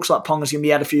 rounds, it looks like Ponga's going to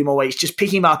be out a few more weeks. Just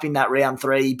pick him up in that round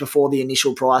 3 before the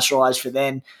initial price rise for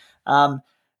then.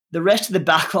 The rest of the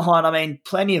back line,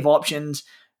 plenty of options.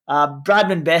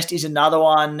 Bradman Best is another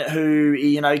one who,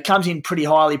 comes in pretty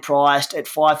highly priced at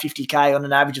 $550K on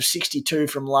an average of 62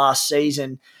 from last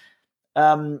season.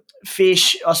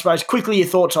 Fish, I suppose, quickly your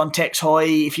thoughts on Tex Hoy,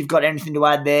 if you've got anything to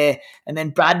add there. And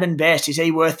then Bradman Best, is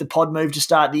he worth the pod move to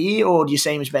start the year, or do you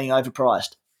see him as being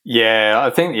overpriced? Yeah,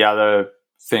 I think the other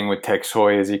thing with Tex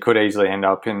Hoy is he could easily end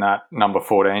up in that number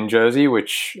 14 jersey,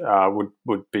 which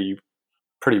would be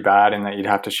pretty bad in that you'd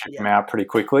have to ship him out pretty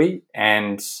quickly.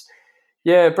 And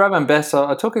yeah, Bradman Best,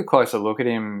 I took a closer look at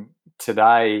him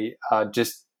today,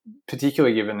 just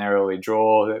particularly given their early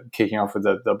draw, kicking off with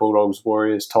the Bulldogs,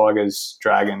 Warriors, Tigers,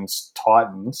 Dragons,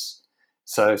 Titans.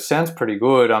 So sounds pretty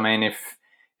good.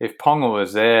 If Ponga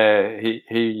was there,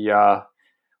 he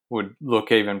would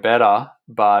look even better.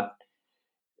 But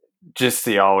just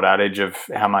the old adage of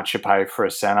how much you pay for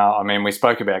a centre. We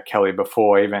spoke about Kelly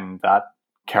before. Even that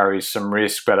carries some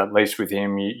risk, but at least with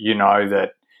him, you know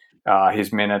that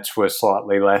his minutes were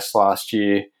slightly less last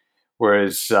year.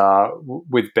 Whereas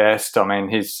with Best,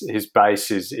 his base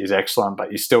is excellent,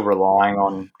 but you're still relying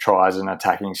on tries and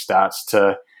attacking stats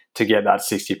to get that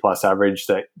 60-plus average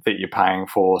that you're paying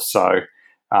for. So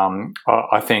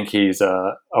I think he's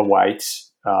a wait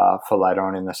for later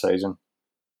on in the season.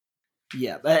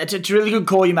 Yeah, it's a really good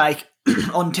call you make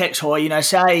on Tex Hoy.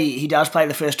 Say he does play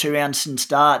the first 2 rounds and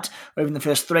starts, or even the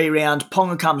first 3 rounds,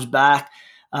 Ponga comes back.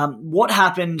 What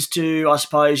happens to, I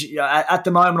suppose, at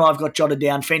the moment I've got jotted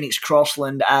down Phoenix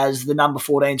Crossland as the number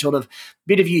 14 sort of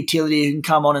bit of utility who can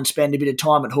come on and spend a bit of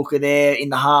time at hooker there in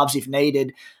the halves if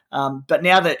needed. But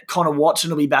now that Connor Watson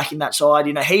will be back in that side,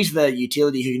 he's the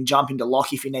utility who can jump into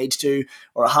lock if he needs to,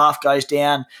 or a half goes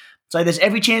down. So there's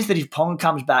every chance that if Ponga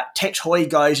comes back, Tex Hoy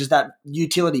goes as that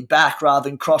utility back rather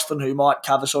than Crossland, who might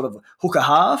cover sort of hooker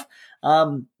half.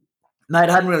 Mate,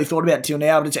 I hadn't really thought about it till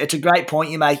now, but it's a great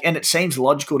point you make, and it seems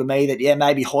logical to me that,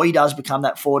 maybe Hoy does become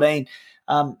that 14.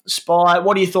 Spy,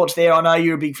 what are your thoughts there? I know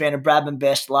you're a big fan of Bradman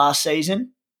Best last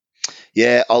season.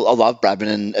 Yeah, I love Bradman,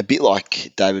 and a bit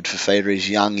like David Fafita, he's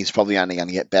young, he's probably only going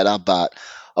to get better, but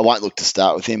I won't look to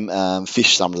start with him.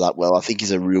 Fish summed it up well. I think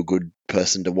he's a real good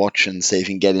person to watch and see if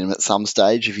you can get him at some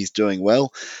stage if he's doing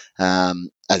well.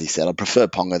 As he said, I prefer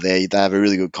Ponga there. They have a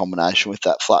really good combination with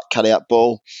that flat cutout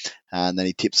ball, and then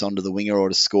he tips onto the winger or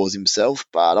just scores himself.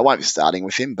 But I won't be starting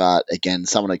with him. But again,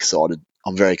 someone excited.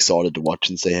 I'm very excited to watch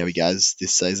and see how he goes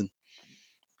this season.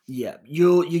 Yeah,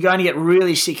 you're going to get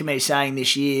really sick of me saying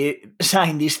this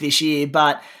year,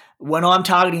 but when I'm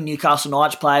targeting Newcastle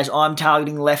Knights players, I'm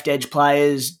targeting left edge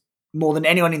players more than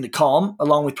anyone in the comm,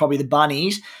 along with probably the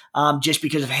Bunnies, just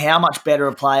because of how much better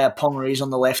a player Ponga is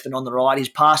on the left than on the right. His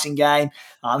passing game,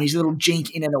 his little jink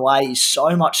in and away is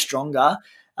so much stronger.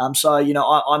 So,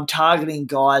 I'm targeting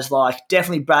guys like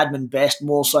definitely Bradman Best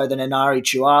more so than Enari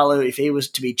Tualu if he was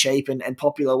to be cheap and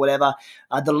popular, whatever.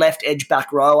 The left edge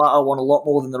back rower, I want a lot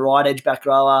more than the right edge back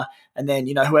rower. And then,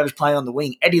 whoever's playing on the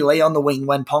wing. Eddie Lee on the wing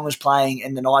when Ponga's playing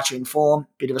and the Knights are in form,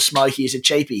 bit of a smoky as a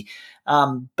cheapie.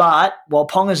 But while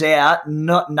Ponga's out,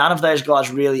 none of those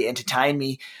guys really entertain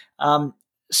me.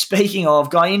 Speaking of,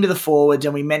 going into the forwards,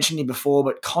 and we mentioned him before,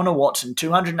 but Connor Watson,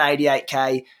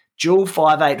 288K, dual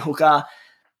 5'8 hooker,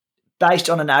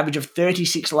 based on an average of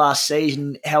 36 last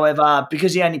season. However,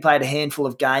 because he only played a handful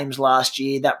of games last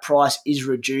year, that price is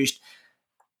reduced.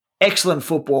 Excellent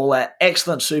footballer,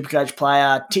 excellent Supercoach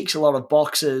player, ticks a lot of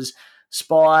boxes.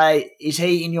 Spy, is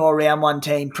he in your round one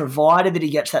team, provided that he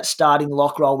gets that starting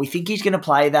lock role? We think he's going to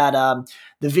play that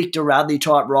the Victor Radley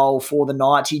type role for the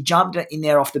Knights. He jumped in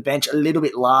there off the bench a little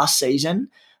bit last season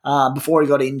before he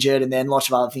got injured, and then lots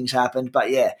of other things happened. But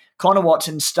yeah, Connor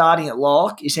Watson starting at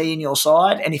lock, is he in your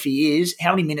side? And if he is,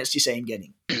 how many minutes do you see him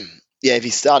getting? Yeah, if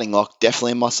he's starting lock,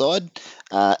 definitely on my side.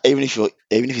 Even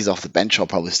if he's off the bench, I'll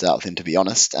probably start with him, to be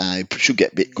honest. He should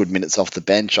get good minutes off the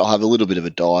bench. I'll have a little bit of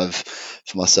a dive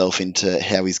for myself into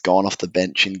how he's gone off the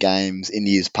bench in games in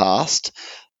years past.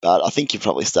 But I think you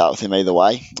probably start with him either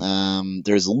way.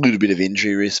 There is a little bit of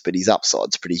injury risk, but his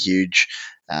upside's pretty huge.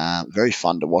 Very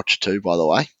fun to watch too, by the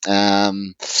way.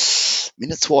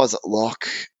 Minutes-wise at lock,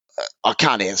 I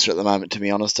can't answer at the moment, to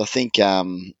be honest. I think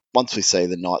once we see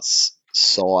the Knights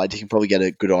side, you can probably get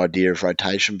a good idea of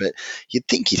rotation, but you'd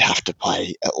think you'd have to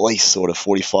play at least sort of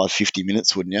 45, 50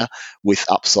 minutes, wouldn't you, with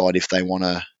upside if they want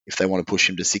to push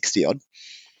him to 60 odd.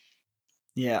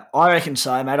 Yeah, I reckon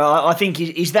so, mate. I think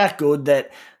he's that good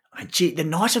that, the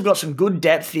Knights have got some good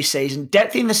depth this season.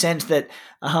 Depth in the sense that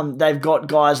they've got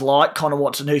guys like Connor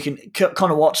Watson,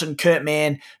 Kurt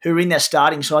Mann, who are in their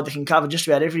starting side that can cover just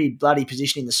about every bloody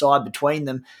position in the side between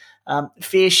them.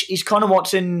 Fish, is Connor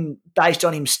Watson, based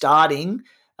on him starting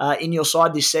in your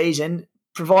side this season,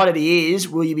 provided he is,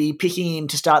 will you be picking him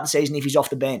to start the season if he's off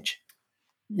the bench?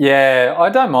 Yeah, I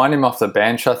don't mind him off the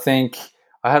bench. I think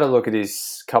I had a look at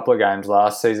his couple of games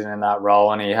last season in that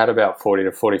role, and he had about 40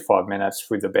 to 45 minutes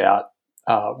with about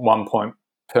 1 point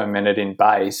per minute in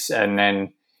base, and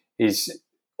then he's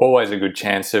always a good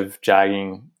chance of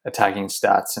jagging attacking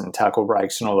stats and tackle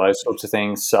breaks and all those sorts of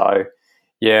things. So,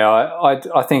 yeah,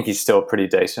 I think he's still a pretty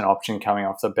decent option coming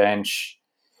off the bench.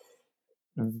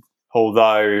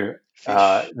 Although,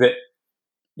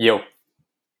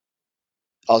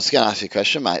 I was going to ask you a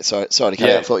question, mate. Sorry to cut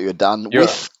out. I thought you were done.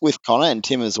 With Connor and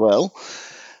Tim as well,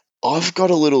 I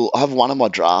have one of my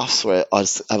drafts where I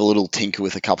just have a little tinker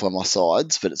with a couple of my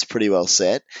sides, but it's pretty well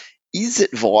set. Is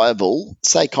it viable?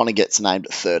 Say Connor gets named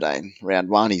at 13, round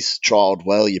one, he's trialled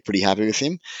well, you're pretty happy with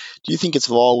him. Do you think it's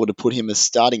viable to put him as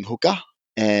starting hooker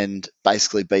and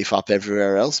basically beef up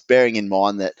everywhere else, bearing in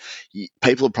mind that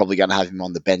people are probably going to have him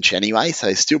on the bench anyway, so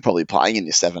he's still probably playing in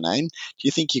your 17. Do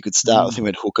you think you could start with him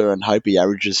at hooker and hope he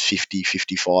averages 50,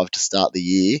 55 to start the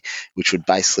year, which would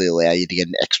basically allow you to get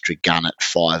an extra gun at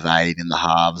 5'8" in the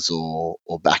halves or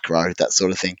back row, that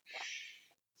sort of thing?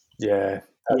 Yeah.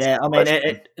 Yeah, I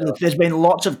mean, look, there's been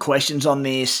lots of questions on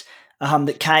this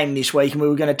that came this week, and we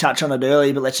were going to touch on it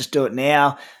earlier, but let's just do it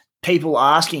now. People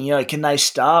asking, can they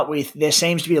start with, there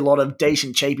seems to be a lot of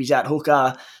decent cheapies at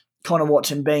hooker, Connor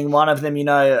Watson being one of them,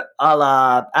 a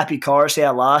la Api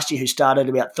Coruscant last year, who started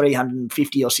about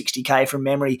 350 or 60K from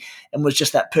memory and was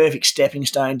just that perfect stepping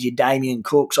stone to your Damien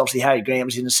Cooks. Obviously, Harry Grant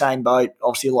was in the same boat,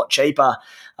 obviously a lot cheaper.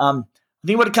 I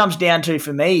think what it comes down to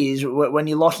for me is when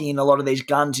you're locking in a lot of these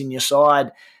guns in your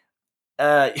side,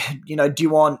 do you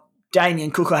want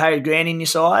Damien Cook or Harry Grant in your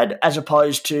side as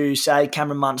opposed to, say,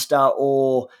 Cameron Munster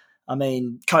or,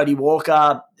 Cody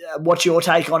Walker? What's your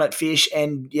take on it, Fish?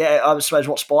 And, yeah, I suppose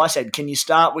what Spy said, can you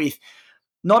start with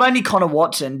not only Connor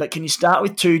Watson, but can you start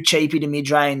with two cheapy to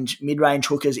mid-range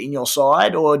hookers in your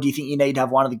side, or do you think you need to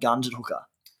have one of the guns at hooker?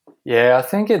 Yeah, I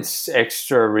think it's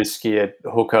extra risky at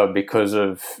hooker because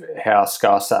of how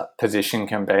scarce that position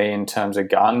can be in terms of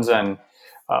guns. And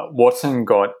Watson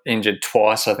got injured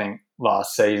twice, I think,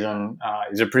 last season.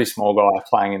 He's a pretty small guy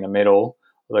playing in the middle,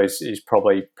 although he's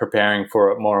probably preparing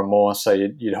for it more and more, so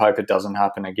you'd hope it doesn't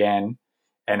happen again.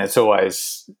 And it's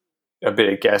always a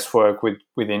bit of guesswork with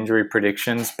injury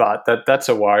predictions, but that's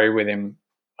a worry with him,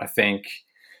 I think.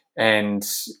 And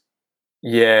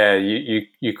yeah,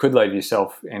 you could leave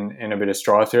yourself in a bit of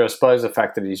strife there. I suppose the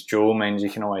fact that he's dual means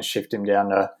you can always shift him down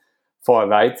to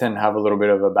 5'8" and have a little bit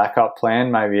of a backup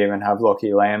plan, maybe even have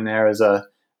Lockie Lamb there as a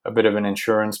bit of an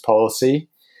insurance policy.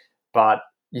 But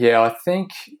yeah, I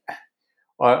think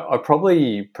I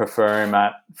probably prefer him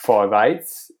at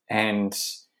 5'8", and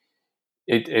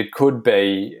it could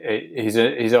be his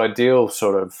ideal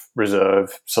sort of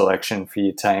reserve selection for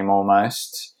your team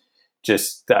almost.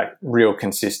 Just that real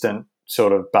consistent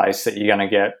sort of base that you're going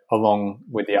to get along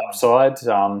with the upside.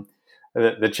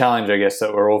 The challenge, I guess,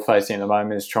 that we're all facing at the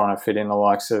moment is trying to fit in the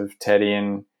likes of Teddy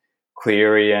and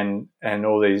Cleary and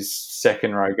all these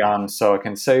second-row guns. So I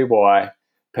can see why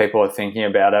people are thinking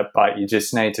about it, but you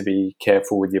just need to be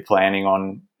careful with your planning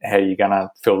on how you're going to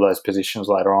fill those positions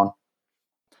later on.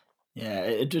 Yeah,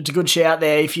 it's a good shout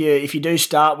there. If you do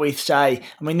start with, say,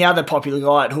 the other popular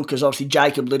guy at hooker is obviously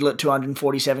Jacob Liddle at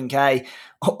 247K,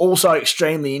 also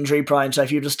extremely injury prone. So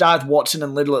if you were to start with Watson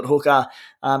and Liddle at hooker,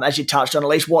 as you touched on, at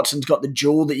least Watson's got the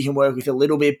dual that you can work with a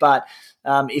little bit. But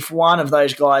if one of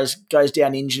those guys goes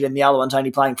down injured and the other one's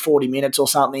only playing 40 minutes or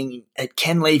something, it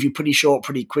can leave you pretty short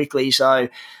pretty quickly. So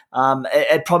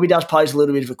it probably does pose a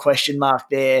little bit of a question mark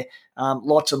there.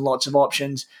 Lots and lots of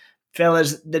options.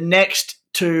 Fellas, the next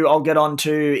two I'll get on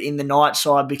to in the night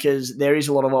side because there is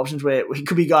a lot of options where we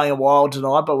could be going a while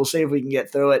tonight, but we'll see if we can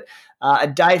get through it.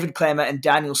 David Klemmer and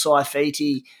Daniel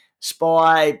Saifiti.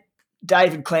 Spy,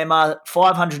 David Clemmer,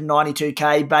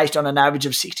 592k based on an average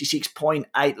of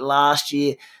 66.8 last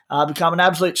year. Become an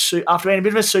absolute, after being a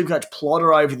bit of a Supercoach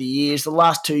plotter over the years, the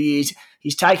last 2 years,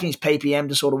 he's taken his PPM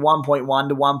to sort of 1.1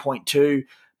 to 1.2,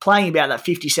 playing about that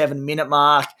 57-minute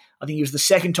mark. I think he was the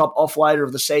second top offloader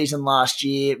of the season last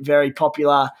year, very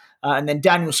popular. And then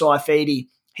Daniel Saifidi,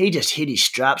 he just hit his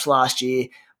straps last year.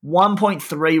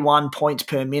 1.31 points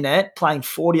per minute, playing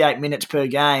 48 minutes per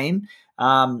game.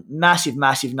 Massive,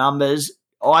 massive numbers.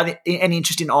 Any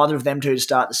interest in either of them two to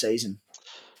start the season?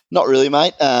 Not really,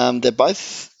 mate. They're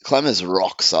both Clemmer's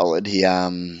rock solid.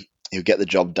 He'll get the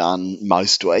job done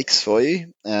most weeks for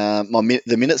you.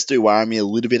 The minutes do worry me a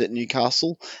little bit at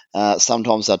Newcastle.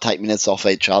 Sometimes they'll take minutes off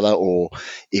each other, or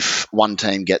if one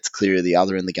team gets clear of the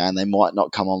other in the game, they might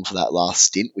not come on for that last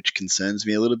stint, which concerns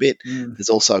me a little bit. There's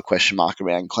also a question mark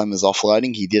around Clemmer's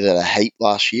offloading. He did it a heap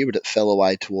last year, but it fell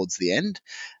away towards the end.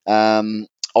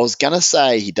 I was going to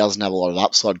say he doesn't have a lot of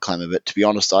upside, Clemmer, but to be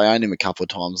honest, I owned him a couple of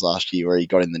times last year where he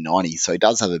got in the 90s, so he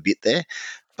does have a bit there.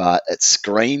 But it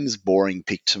screams boring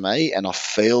pick to me, and I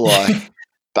feel like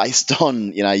based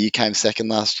on, you came second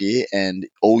last year, and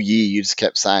all year you just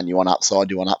kept saying you want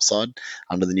upside.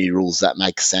 Under the new rules, that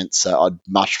makes sense. So I'd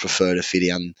much prefer to fit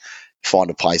in, find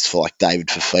a place for like David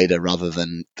Fifita rather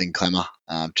than Clemmer,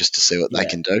 just to see what they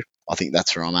can do. I think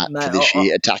that's where I'm at for this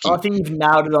year, attacking. I think you've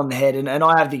nailed it on the head, and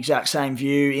I have the exact same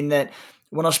view in that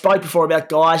when I spoke before about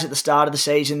guys at the start of the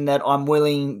season that I'm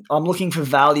looking for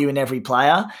value in every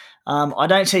player. I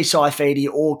don't see Saifidi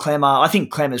or Clemmer. I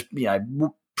think Clemmer's,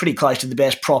 pretty close to the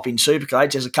best prop in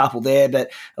Supercoach. There's a couple there,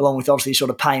 but along with obviously sort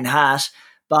of Payne Haas,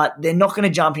 but they're not going to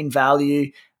jump in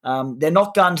value. They're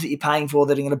not guns that you're paying for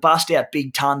that are going to bust out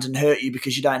big tons and hurt you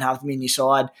because you don't have them in your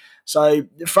side. So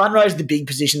the front row is the big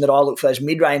position that I look for, those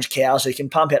mid-range cows who can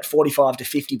pump out 45 to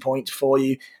 50 points for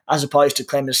you, as opposed to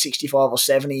Clemmer's 65 or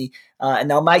 70, and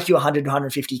they'll make you 100 to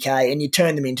 150k, and you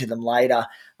turn them into them later.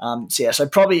 So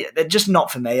probably they're just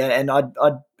not for me, and I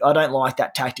don't like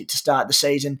that tactic to start the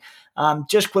season.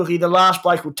 Just quickly, the last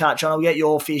bloke we'll touch on, I'll get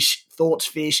your thoughts,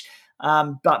 Fish.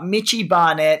 But Mitchy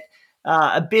Barnett,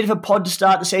 a bit of a pod to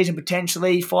start the season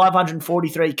potentially,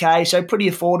 543k, so pretty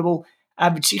affordable.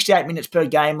 Averaged 68 minutes per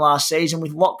game last season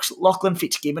with Lachlan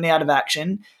Fitzgibbon out of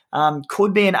action.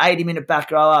 Could be an 80-minute back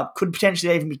rower, could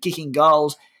potentially even be kicking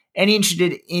goals. Any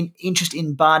interest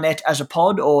in Barnett as a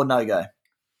pod or no-go?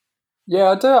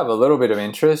 Yeah, I do have a little bit of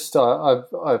interest.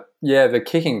 The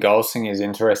kicking goals thing is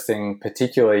interesting,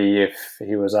 particularly if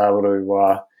he was able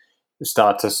to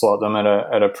start to slot them at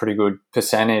a pretty good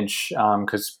percentage.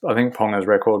 Because I think Ponga's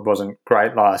record wasn't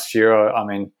great last year. I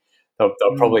mean, they'll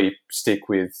probably stick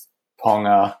with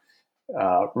Ponga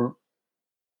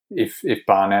if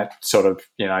Barnett sort of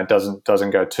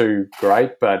doesn't go too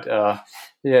great. But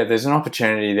there's an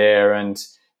opportunity there, and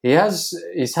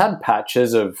he's had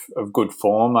patches of good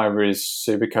form over his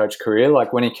Supercoach career.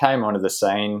 Like when he came onto the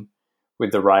scene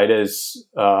with the Raiders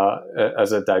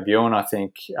as a debut, and I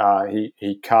think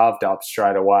he carved up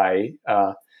straight away.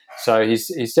 So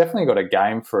he's definitely got a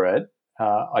game for it.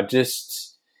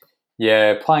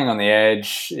 Playing on the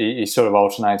edge, he sort of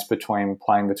alternates between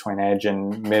playing between edge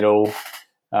and middle.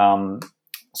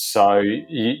 So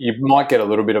you might get a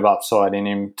little bit of upside in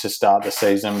him to start the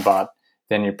season, but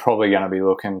then you're probably going to be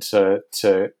looking to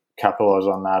capitalise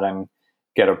on that and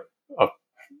get a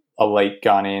elite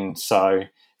gun in. So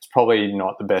it's probably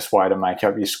not the best way to make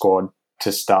up your squad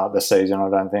to start the season, I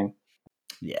don't think.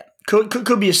 Yeah.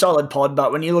 Could be a solid pod,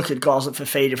 but when you look at guys like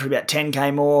Fifita for about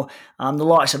 10k more, the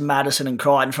likes of Madison and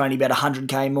Crichton for only about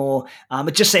 100k more,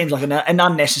 it just seems like an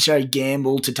unnecessary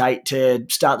gamble to take to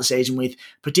start the season with.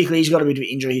 Particularly, he's got a bit of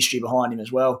injury history behind him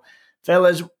as well.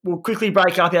 Fellas, we'll quickly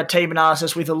break up our team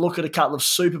analysis with a look at a couple of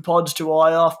super pods to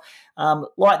eye off.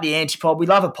 Like the antipod, we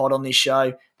love a pod on this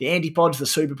show. The antipods, the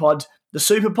super pods. The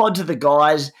super pods are the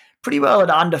guys pretty well at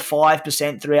under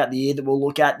 5% throughout the year that we'll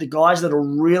look at. The guys that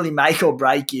will really make or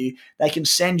break you. They can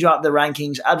send you up the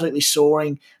rankings absolutely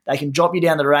soaring. They can drop you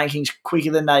down the rankings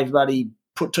quicker than they've bloody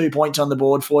put 2 points on the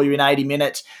board for you in 80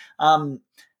 minutes.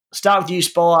 Start with you,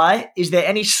 Spy. Is there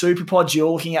any super pods you're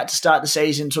looking at to start the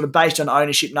season sort of based on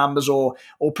ownership numbers or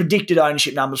predicted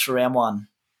ownership numbers for round one?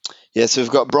 Yeah, so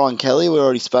we've got Brian Kelly, we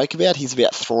already spoke about. He's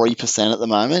about 3% at the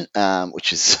moment,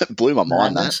 which is blew my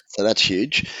mind, that. So that's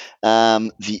huge.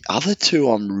 The other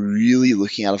two I'm really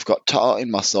looking at, I've got Toa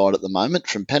in my side at the moment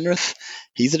from Penrith.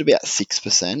 He's at about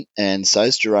 6%, and so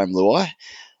is Jerome Luai.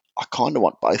 I kind of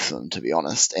want both of them, to be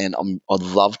honest, and I'd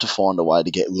love to find a way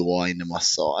to get Luai into my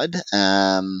side.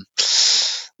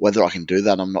 Whether I can do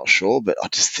that, I'm not sure, but I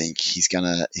just think he's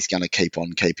gonna keep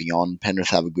on keeping on. Penrith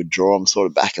have a good draw. I'm sort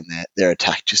of backing their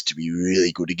attack just to be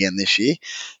really good again this year.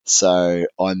 So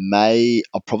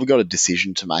I've probably got a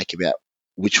decision to make about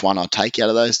which one I take out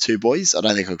of those two boys. I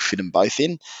don't think I could fit them both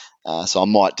in. So I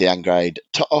might downgrade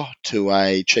To'o to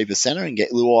a cheaper centre and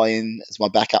get Luai in as my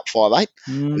backup 5'8"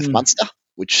 with Munster,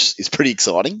 which is pretty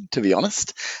exciting, to be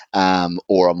honest.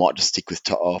 Or I might just stick with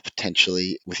To'o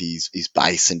potentially with his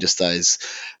base and just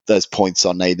those points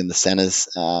I need in the centres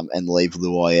and leave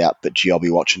Luai out. But gee, I'll be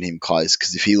watching him close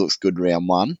because if he looks good round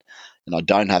one and I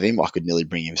don't have him, I could nearly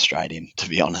bring him straight in, to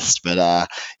be honest. But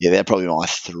they're probably my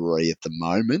three at the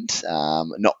moment.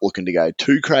 Not looking to go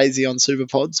too crazy on super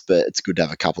pods, but it's good to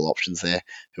have a couple options there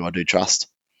who I do trust.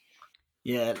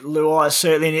 Yeah, Luai is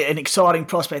certainly an exciting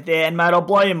prospect there. And, mate, I'll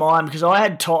blow your mind because I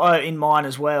had To'o in mine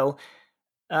as well.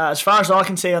 As far as I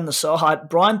can see on the side,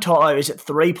 Brian To'o is at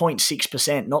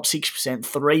 3.6%, not 6%,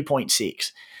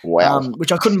 3.6%. Wow.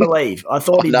 Which I couldn't believe. I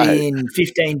thought he'd be in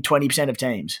 15, 20% of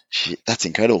teams. Shit, that's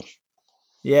incredible.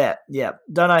 Yeah.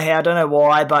 Don't know how, don't know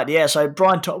why, but yeah, so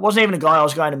Brian To'o wasn't even a guy I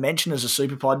was going to mention as a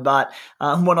super pod, but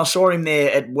when I saw him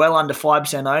there at well under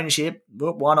 5% ownership,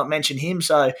 why not mention him?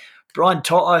 So Brian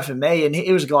To'o for me, and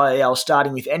he was a guy I was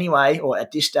starting with anyway, or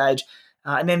at this stage.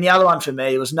 And then the other one for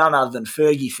me was none other than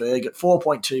Fergie Ferg at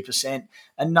 4.2%,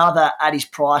 another at his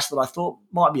price that I thought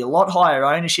might be a lot higher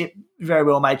ownership. Very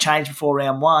well may change before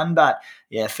round one, but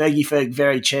yeah, Fergie Ferg,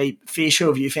 very cheap. Fish, who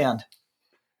have you found?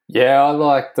 Yeah, I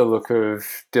like the look of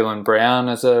Dylan Brown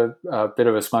as a bit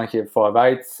of a smoky at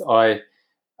 5'8". I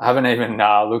haven't even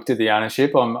looked at the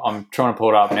ownership. I'm trying to pull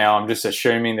it up now. I'm just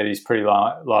assuming that he's pretty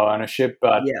low ownership,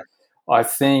 but yeah. I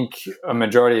think a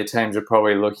majority of teams are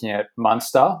probably looking at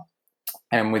Munster,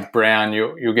 and with Brown,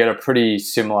 you'll get a pretty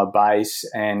similar base,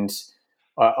 and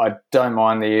I don't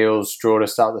mind the Eels' draw to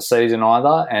start the season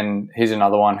either, and he's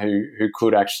another one who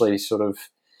could actually sort of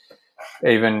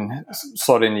even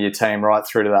slot into your team right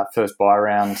through to that first bye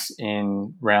round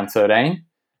in round 13.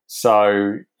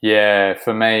 So, yeah,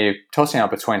 for me, tossing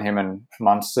up between him and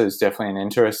Munster is definitely an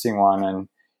interesting one. And,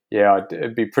 yeah,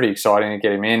 it'd be pretty exciting to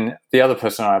get him in. The other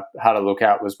person I had a look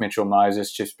at was Mitchell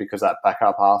Moses, just because that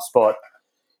backup half spot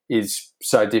is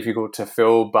so difficult to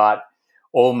fill. But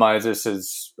all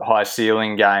Moses' high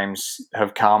ceiling games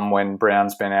have come when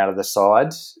Brown's been out of the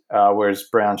side, whereas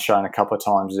Brown's shown a couple of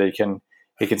times that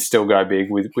he can still go big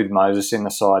with Moses in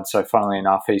the side. So, funnily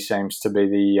enough, he seems to be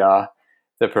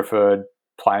the preferred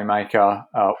playmaker,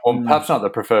 or perhaps not the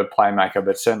preferred playmaker,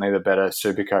 but certainly the better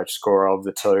Supercoach scorer of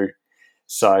the two.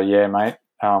 So, yeah, mate,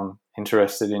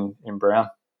 interested in Brown.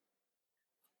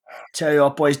 Tell you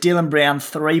what, boys, Dylan Brown,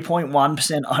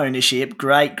 3.1% ownership.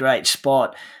 Great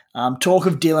spot. Talk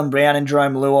of Dylan Brown and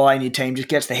Jerome Luai in your team just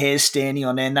gets the hairs standing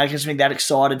on end. That gets me that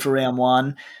excited for round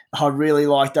one. I really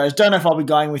like those. Don't know if I'll be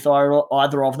going with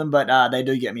either of them, but they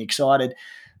do get me excited.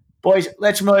 Boys,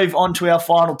 let's move on to our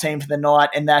final team for the night,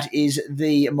 and that is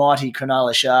the mighty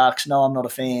Cronulla Sharks. No, I'm not a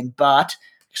fan, but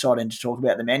excited to talk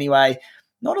about them anyway.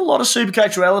 Not a lot of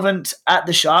Supercoach relevant at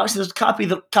the Sharks. There's a couple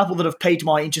that have piqued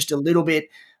my interest a little bit.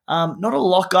 Not a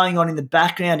lot going on in the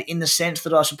background in the sense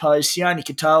that I suppose Sione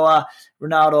Katoa,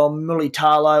 Ronaldo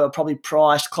Mulitalo are probably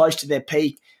priced close to their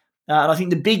peak. And I think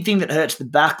the big thing that hurts the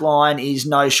back line is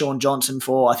no Sean Johnson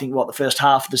for, I think, the first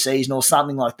half of the season or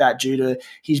something like that due to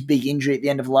his big injury at the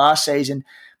end of last season.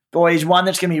 Boys, one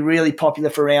that's going to be really popular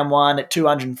for round one at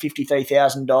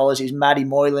 $253,000 is Matty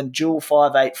Moylan, dual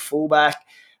 5'8" fullback.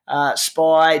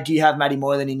 Spy, do you have Matty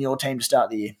Moylan in your team to start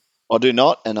the year? I do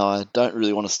not, and I don't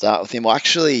really want to start with him. I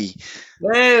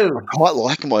quite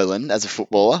like Moylan as a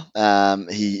footballer.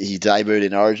 He debuted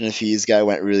in Origin a few years ago,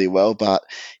 went really well, but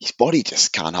his body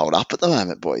just can't hold up at the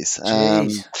moment, boys.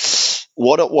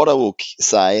 What I will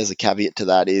say as a caveat to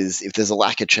that is if there's a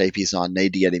lack of cheapies and I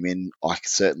need to get him in, I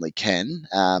certainly can.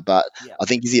 But yeah. I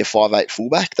think is he a 5'8"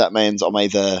 fullback? That means I'm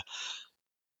either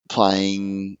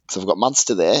playing, so I've got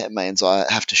Munster there. It means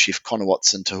I have to shift Connor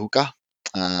Watson to hooker.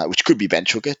 Which could be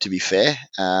bench hooker, to be fair.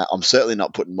 I'm certainly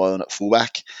not putting Moylan at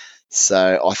fullback.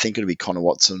 So I think it'll be Connor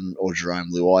Watson or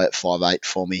Jerome Luai at 5'8"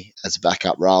 for me as a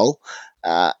backup role.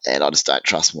 And I just don't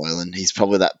trust Moylan. He's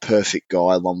probably that perfect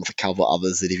guy, along with a couple of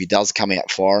others, that if he does come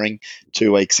out firing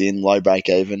 2 weeks in, low break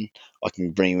even, I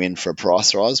can bring him in for a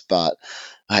price rise. But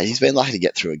he's been lucky to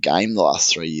get through a game the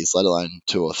last 3 years, let alone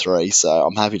 2 or 3. So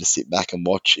I'm happy to sit back and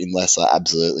watch unless I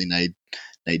absolutely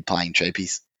need playing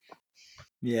cheapies.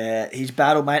 Yeah, he's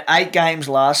battled, mate. 8 games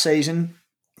last season,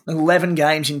 11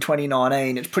 games in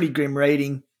 2019. It's pretty grim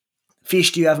reading.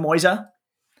 Fish, do you have Moiser?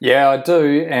 Yeah, I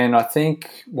do, and I think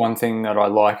one thing that I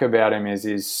like about him is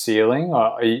his ceiling.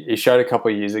 He showed a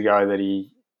couple of years ago that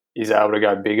he is able to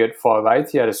go big at 5'8".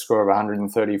 He had a score of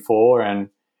 134 and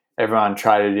everyone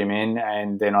traded him in,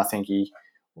 and then I think he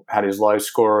had his low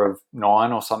score of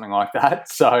 9 or something like that.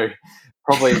 So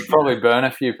probably burn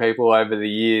a few people over the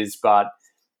years, but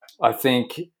I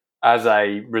think as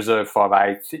a reserve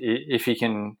 5'8", if you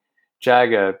can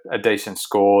jag a decent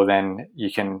score, then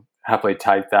you can happily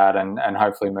take that and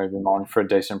hopefully move him on for a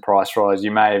decent price rise.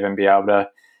 You may even be able to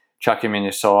chuck him in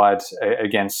your side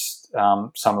against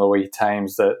some of the weak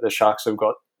teams. The Sharks have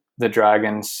got the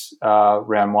Dragons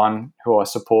round 1, who I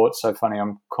support. So funny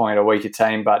I'm calling it a weaker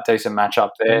team, but decent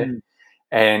matchup there.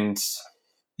 And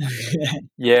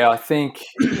yeah, I think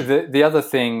the other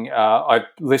thing, I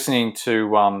listening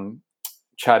to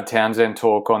Chad Townsend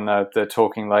talk on the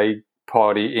Talking League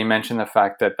pod, he mentioned the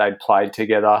fact that they'd played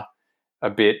together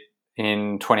a bit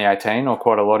in 2018, or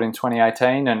quite a lot in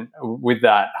 2018, and with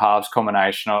that halves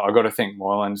combination, I got to think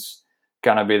Moylan's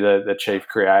going to be the chief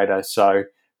creator. So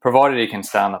provided he can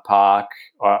stay on the park,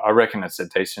 I reckon it's a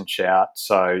decent shout.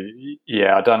 So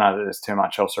yeah, I don't know that there's too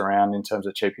much else around in terms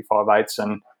of cheapy 5'8s,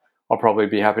 and I'll probably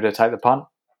be happy to take the punt.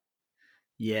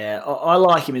 Yeah, I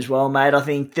like him as well, mate. I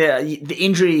think the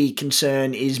injury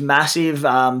concern is massive,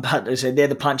 but as I said, they're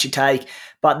the punch you take.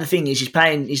 But the thing is, he's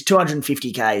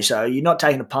 250k, so you're not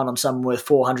taking a punt on someone worth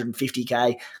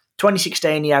 450k.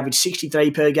 2016, he averaged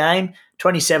 63 per game.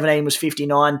 2017 was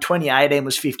 59. 2018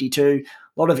 was 52.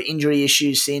 A lot of injury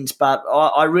issues since, but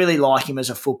I really like him as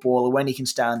a footballer when he can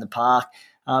stay in the park.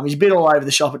 He's a bit all over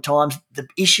the shop at times. The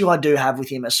issue I do have with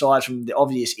him, aside from the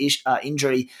obvious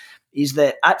injury, is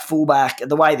that at fullback,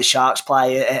 the way the Sharks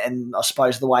play, and I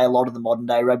suppose the way a lot of the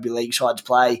modern-day rugby league sides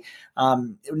play,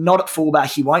 not at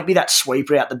fullback, he won't be that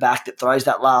sweeper out the back that throws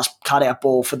that last cutout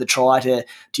ball for the try to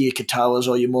your Katoas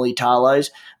or your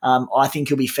Mulitalos. I think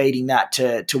he'll be feeding that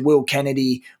to Will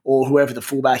Kennedy or whoever the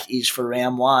fullback is for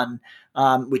round 1,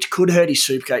 which could hurt his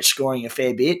Supercoach scoring a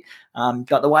fair bit.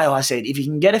 But the way I said, if you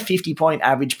can get a 50-point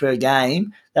average per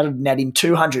game, that would net him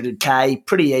 200k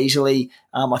pretty easily.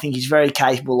 I think he's very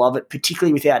capable of it,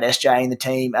 particularly without SJ in the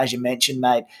team. As you mentioned,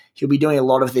 mate, he'll be doing a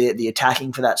lot of the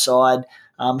attacking for that side.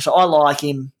 So I like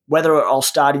him. Whether I'll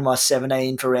start in my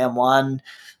 17 for round 1,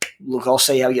 look, I'll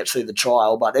see how he gets through the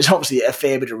trial, but there's obviously a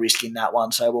fair bit of risk in that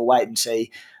one, so we'll wait and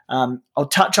see. I'll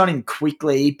touch on him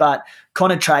quickly, but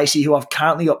Connor Tracy, who I've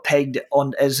currently got pegged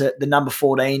on as the number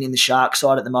 14 in the Shark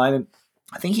side at the moment,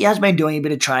 I think he has been doing a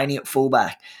bit of training at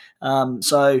fullback.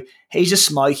 So he's a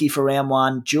smoky for round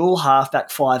 1, dual halfback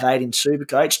 5'8" in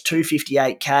Supercoach,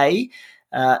 258k.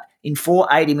 In 4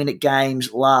 80-minute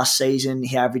games last season,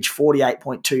 he averaged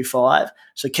 48.25.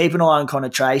 So keep an eye on Connor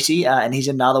Tracy, and he's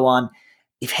another one.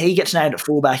 If he gets named at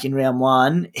fullback in round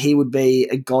 1, he would be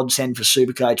a godsend for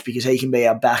Supercoach because he can be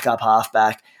our backup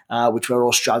halfback, which we're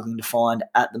all struggling to find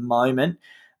at the moment.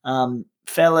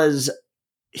 Fellas,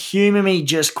 humour me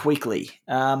just quickly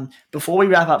before we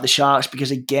wrap up the Sharks, because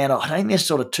again, I don't think there's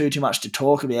sort of too much to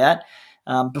talk about.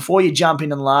 Before you jump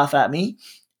in and laugh at me,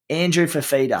 Andrew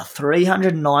Fifita,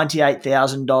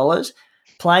 $398,000,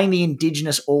 playing the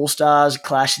Indigenous All-Stars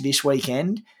clash this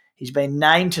weekend. He's been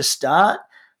named to start.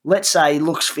 Let's say he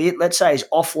looks fit. Let's say he's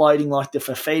offloading like the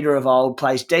Fifita of old,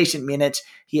 plays decent minutes.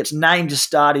 He gets named to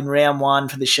start in round 1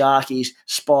 for the Sharkies.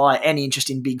 Spy, any interest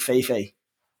in Big Fifi?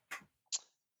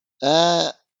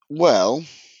 Well,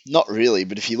 not really,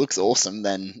 but if he looks awesome,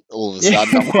 then all of a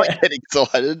sudden I might get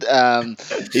excited.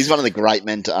 He's one of the great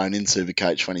men to own in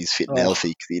Supercoach when he's fit and healthy,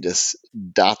 because he just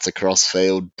darts across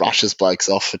field, brushes blokes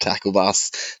off for tackle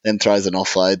bust, then throws an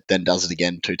offload, then does it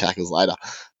again 2 tackles later.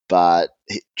 But,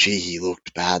 he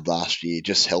looked bad last year,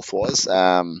 just health-wise.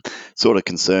 Sort of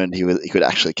concerned he could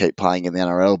actually keep playing in the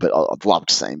NRL, but I'd love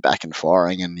to see him back and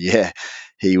firing, and yeah,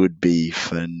 he would be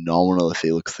phenomenal if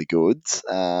he looks the goods.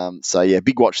 So yeah,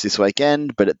 big watch this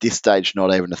weekend, but at this stage,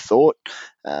 not even a thought.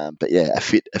 But yeah, a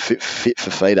fit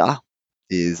Fifita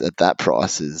is at that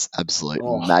price is absolute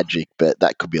magic, but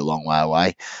that could be a long way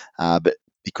away. But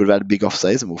he could have had a big off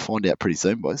season. We'll find out pretty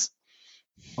soon, boys.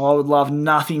 I would love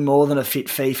nothing more than a fit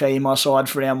Fifi in my side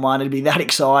for round 1. It'd be that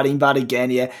exciting. But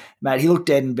again, yeah, mate, he looked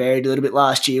dead and buried a little bit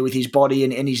last year with his body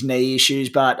and his knee issues.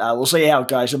 But we'll see how it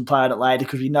goes and play on it later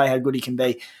because we know how good he can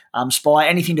be. Spy,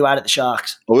 anything to add at the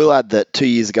Sharks? I will add that 2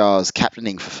 years ago I was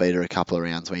captaining Fifita a couple of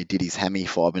rounds when he did his hammy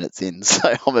 5 minutes in,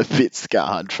 so I'm a bit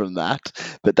scarred from that.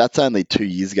 But that's only 2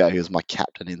 years ago he was my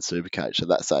captain in Supercoach, so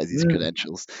that says his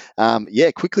credentials.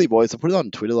 Yeah, quickly, boys, I put it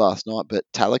on Twitter last night, but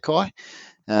Talakai,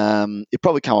 it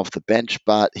probably come off the bench,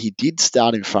 but he did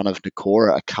start in front of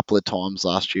Nakora a couple of times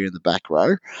last year in the back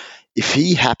row. If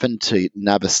he happened to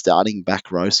nab a starting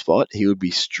back row spot, he would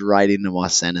be straight into my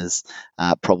centres,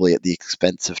 probably at the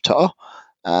expense of Toh.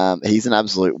 He's an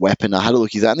absolute weapon. I had a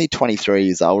look. He's only 23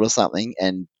 years old or something,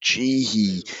 and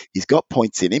he's got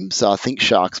points in him. So I think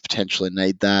Sharks potentially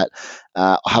need that.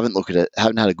 I haven't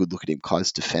had a good look at him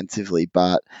close defensively,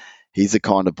 but he's the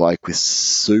kind of bloke with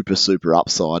super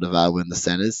upside available in the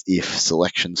centres if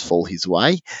selections fall his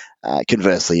way.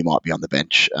 Conversely, he might be on the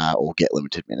bench or get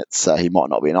limited minutes, so he might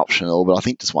not be an option at all. But I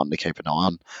think just one to keep an eye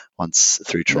on once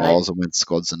through trials and when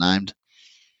squads are named.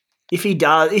 If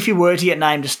he were to get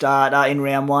named to start in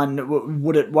round one,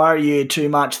 would it worry you too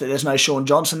much that there's no Sean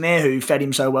Johnson there who fed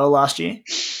him so well last year?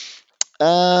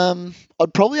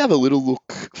 I'd probably have a little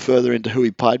look further into who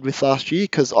he played with last year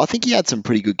because I think he had some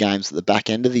pretty good games at the back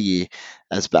end of the year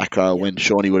as back row when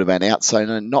Shawnee would have been out. So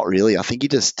no, not really. I think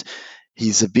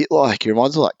he's a bit like, he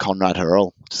reminds me of like Conrad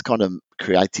Hurrell, just kind of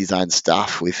creates his own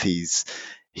stuff with he's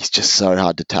just so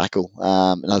hard to tackle.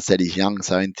 And as I said, he's young,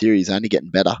 so in theory he's only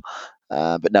getting better.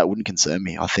 But no, it wouldn't concern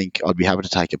me. I think I'd be happy to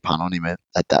take a punt on him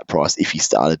at that price if he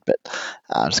started, but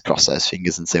just cross those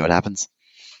fingers and see what happens.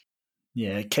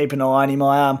 Yeah, keep an eye on him.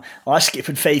 I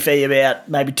skipped Fifi about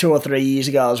maybe 2 or 3 years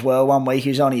ago as well. One week he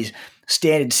was on his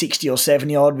standard 60 or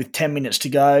 70 odd with 10 minutes to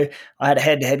go. I had a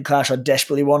head-to-head clash I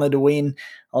desperately wanted to win.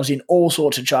 I was in all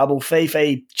sorts of trouble.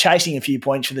 Fifi chasing a few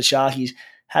points for the Sharkies.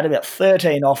 Had about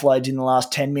 13 offloads in the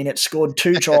last 10 minutes, scored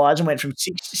 2 tries and went from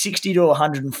 60 to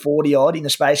 140 odd in the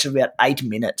space of about 8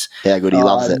 minutes. Yeah, good. He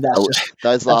loves it.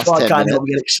 Those last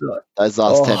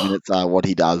 10 minutes are what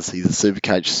he does. He's a super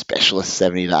coach specialist,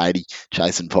 70 to 80,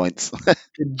 chasing points. The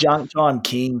junk time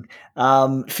king.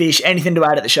 Fish, anything to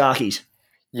add at the Sharkies?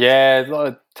 Yeah,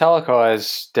 Talakai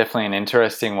is definitely an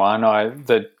interesting one.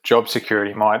 The job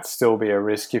security might still be a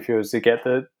risk if he was to get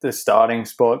the starting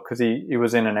spot because he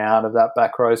was in and out of that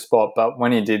back row spot. But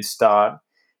when he did start,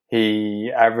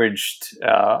 he averaged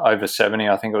over 70.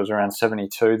 I think it was around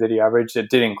 72 that he averaged. It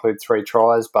did include 3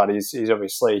 tries, but he's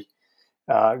obviously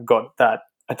got that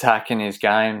attack in his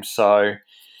game. So,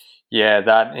 yeah,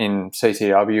 that in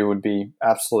CTW would be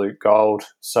absolute gold.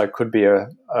 So it could be a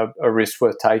risk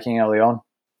worth taking early on.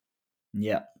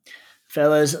 Yeah.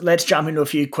 Fellas, let's jump into a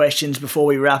few questions before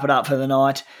we wrap it up for the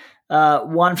night.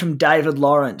 One from David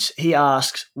Lawrence. He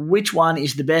asks, which one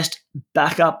is the best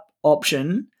backup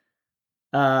option?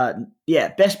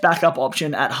 Best backup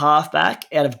option at halfback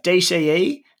out of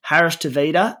DCE, Harris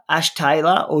Tavita, Ash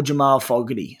Taylor, or Jamal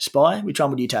Fogarty? Spy, which one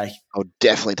would you take? I'll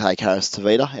definitely take Harris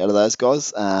Tavita out of those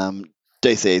guys.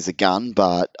 DC is a gun,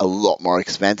 but a lot more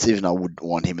expensive, and I wouldn't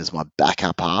want him as my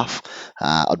backup half.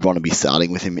 I'd want to be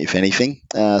starting with him, if anything,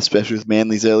 especially with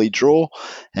Manly's early draw.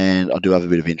 And I do have a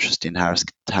bit of interest in Harris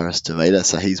Tavita,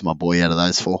 so he's my boy out of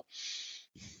those 4.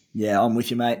 Yeah, I'm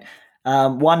with you, mate.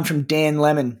 One from Dan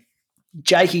Lemon.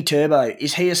 Jakey Turbo,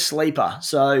 is he a sleeper?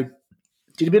 So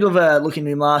did a bit of a look into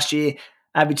him last year,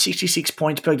 averaged 66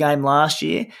 points per game last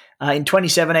year. In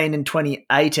 2017 and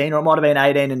 2018, or it might have been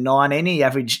 18 and 19, he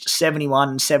averaged 71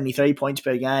 and 73 points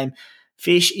per game.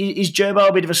 Fish, is Gerbo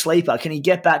a bit of a sleeper? Can he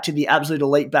get back to the absolute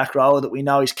elite back rower that we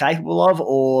know he's capable of,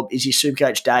 or is his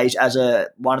Supercoach days as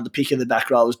one of the pick of the back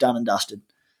rowers done and dusted?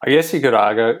 I guess you could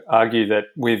argue that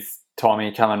with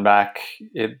Tommy coming back,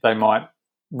 they might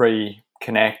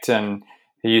reconnect, and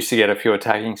he used to get a few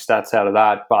attacking stats out of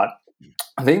that. But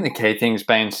I think the key thing's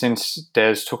been since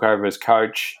Des took over as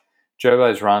coach,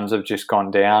 Gerbo's runs have just gone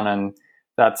down, and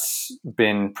that's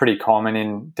been pretty common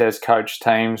in Des coach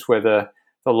teams where the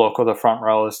lock or the front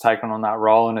row has taken on that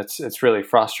role, and it's really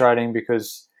frustrating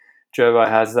because Gerbo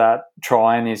has that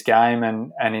try in his game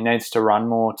and he needs to run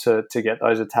more to get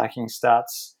those attacking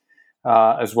stats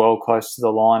as well close to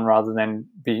the line rather than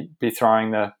be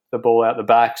throwing the ball out the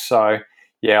back. So,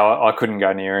 yeah, I couldn't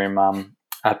go near him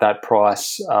at that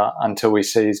price until we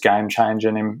see his game change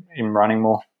and him running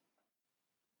more.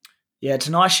 Yeah, it's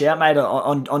a nice shout, mate,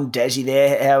 on Desi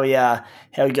there, how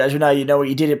he goes. We know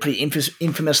he did it pretty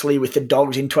infamously with the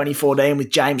Dogs in 2014 with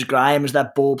James Graham as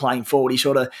that ball playing forward.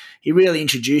 He really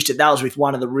introduced it. That was with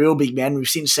one of the real big men. We've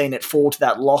since seen it fall to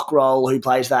that lock role who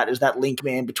plays that as that link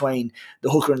man between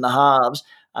the hooker and the halves.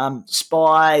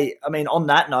 Spy, on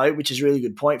that note, which is a really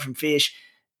good point from Fish,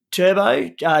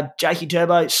 Turbo, Jakey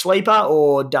Turbo, sleeper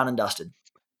or done and dusted?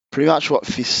 Pretty much what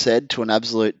Fish said to an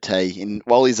absolute T.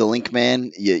 While he's a link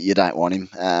man, you don't want him.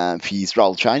 If his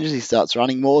role changes, he starts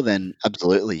running more, then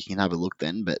absolutely, you can have a look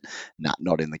then, but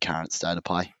not in the current state of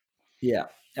play. Yeah.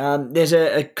 There's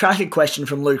a cracking question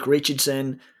from Luke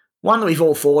Richardson, one that we've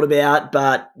all thought about,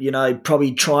 but,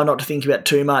 probably try not to think about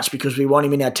too much because we want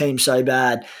him in our team so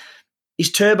bad.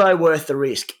 Is Turbo worth the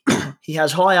risk? He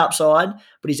has high upside,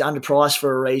 but he's underpriced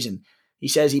for a reason. He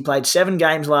says he played 7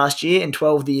 games last year and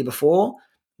 12 the year before.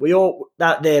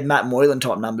 They're Matt Moylan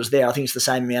type numbers there. I think it's the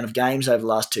same amount of games over the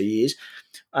last 2 years.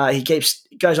 He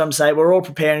goes on to say, we're all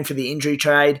preparing for the injury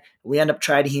trade. We end up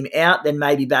trading him out, then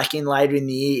maybe back in later in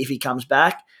the year if he comes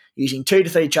back. Using 2 to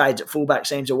 3 trades at fullback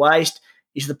seems a waste.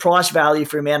 Is the price value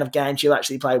for amount of games he'll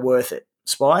actually play worth it?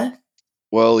 Spire?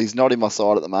 Well, he's not in my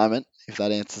side at the moment, if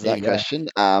that answers There that you go. question.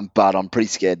 But I'm pretty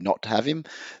scared not to have him.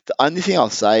 The only thing I'll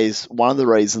say is one of the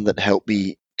reasons that helped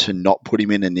me to not put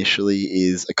him in initially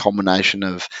is a combination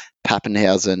of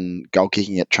Pappenhausen goal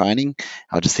kicking at training.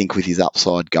 I just think with his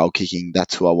upside goal kicking,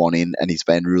 that's who I want in, and he's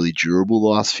been really durable the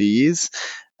last few years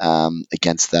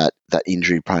against that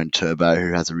injury-prone Turbo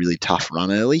who has a really tough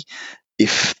run early.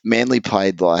 If Manly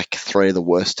played like 3 of the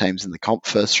worst teams in the comp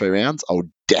first 3 rounds, I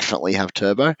would definitely have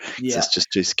Turbo. Yeah. It's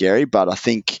just too scary. But I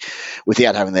think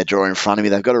without having their draw in front of me,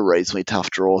 they've got a reasonably tough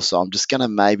draw. So I'm just going to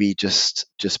maybe just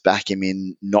back him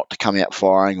in, not to come out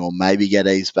firing, or maybe get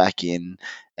eased back in.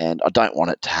 And I don't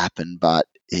want it to happen, but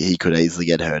he could easily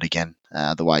get hurt again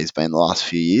the way he's been the last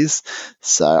few years.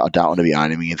 So I don't want to be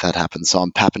owning him if that happens. So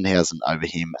I'm Pappenhausen over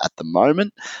him at the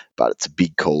moment, but it's a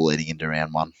big call leading into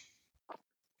round 1.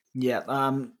 Yeah,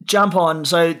 jump on.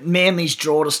 So Manly's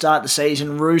draw to start the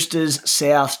season, Roosters,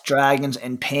 Souths, Dragons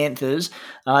and Panthers.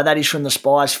 That is from the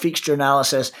Spies fixture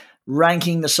analysis,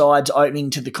 ranking the sides opening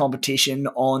to the competition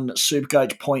on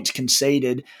Supercoach points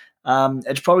conceded.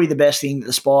 It's probably the best thing that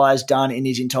the Spies done in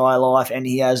his entire life, and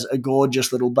he has a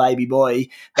gorgeous little baby boy.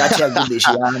 That's how good this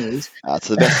yarn is. It's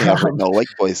the best thing I've written all week,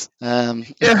 boys. But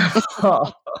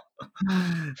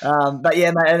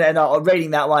yeah, mate, and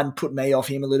reading that one put me off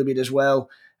him a little bit as well.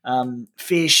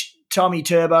 Fish, Tommy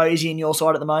Turbo, is he in your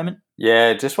side at the moment?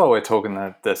 Yeah, just while we're talking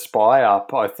the Spy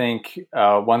up, I think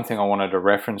one thing I wanted to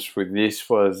reference with this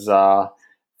was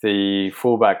the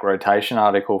fullback rotation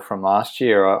article from last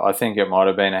year. I think it might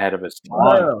have been ahead of its time.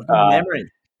 Oh, good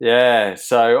memory. Yeah,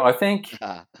 so I think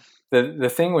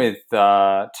the thing with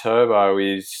Turbo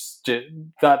is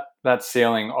that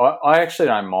ceiling. I actually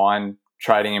don't mind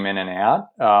trading him in and out.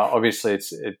 Obviously,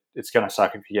 it's going to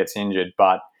suck if he gets injured,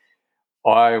 but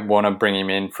I want to bring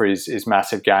him in for his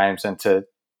massive games and to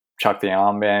chuck the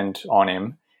armband on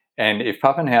him. And if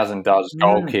Pappenhausen does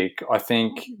goal kick, I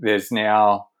think there's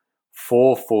now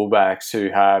 4 fullbacks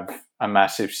who have a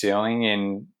massive ceiling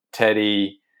in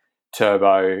Teddy,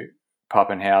 Turbo,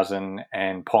 Pappenhausen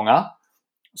and Ponga.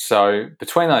 So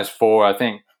between those 4, I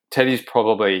think Teddy's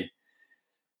probably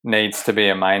needs to be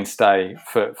a mainstay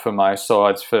for most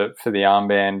sides for the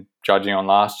armband, judging on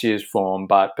last year's form.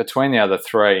 But between the other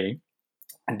 3,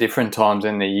 at different times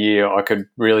in the year, I could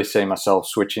really see myself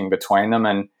switching between them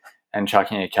and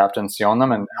chucking a captaincy on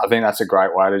them. And I think that's a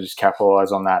great way to just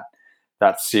capitalise on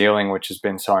that ceiling, which has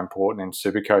been so important in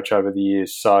Supercoach over the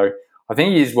years. So I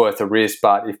think he is worth a risk,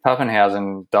 but if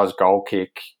Pappenhausen does goal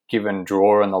kick, given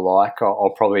draw and the like,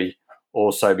 I'll probably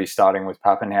also be starting with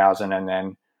Pappenhausen and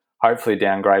then hopefully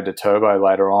downgrade to Turbo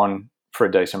later on for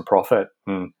a decent profit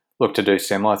and look to do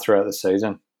similar throughout the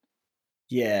season.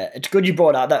 Yeah, it's good you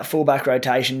brought up that fullback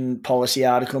rotation policy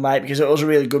article, mate, because it was a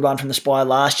really good one from the Spy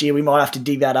last year. We might have to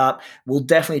dig that up. We'll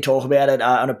definitely talk about it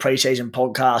on a preseason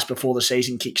podcast before the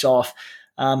season kicks off.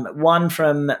 One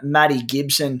from Matty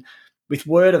Gibson. With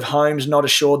word of Holmes not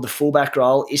assured the fullback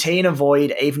role, is he in a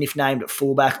void even if named at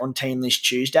fullback on team list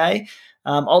Tuesday?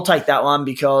 I'll take that one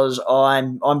because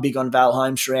I'm big on Val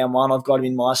Holmes for round 1. I've got him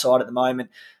in my side at the moment.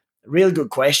 Really good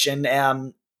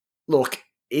question. Look,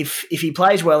 if he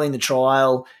plays well in the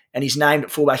trial and he's named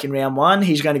at fullback in round 1,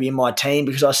 he's going to be in my team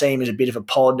because I see him as a bit of a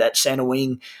pod at centre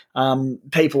wing.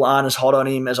 People aren't as hot on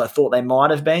him as I thought they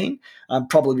might have been,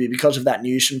 probably because of that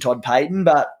news from Todd Payton.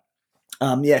 But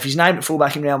if he's named at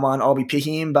fullback in round 1, I'll be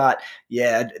picking him. But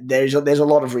yeah, there's a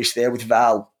lot of risk there with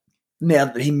Val now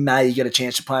that he may get a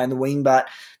chance to play in the wing. But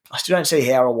I still don't see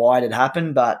how or why it'd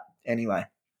happen. But anyway.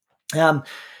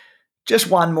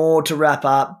 Just one more to wrap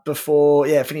up before,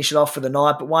 finish it off for the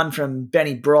night, but one from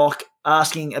Benny Brock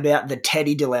asking about the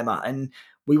Teddy dilemma. And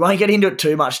we won't get into it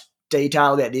too much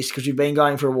detail about this because we've been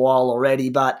going for a while already,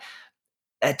 but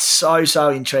it's so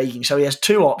intriguing. So he has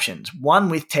 2 options, one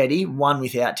with Teddy, one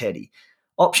without Teddy.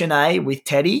 Option A with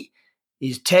Teddy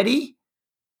is Teddy,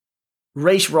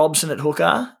 Reece Robson at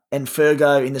hooker, and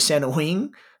Fergo in the centre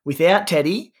wing. Without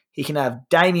Teddy, he can have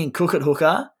Damien Cook at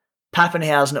hooker,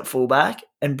 Pappenhausen at fullback,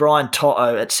 and Brian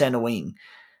Toto at centre wing.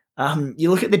 You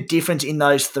look at the difference in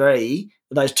those 2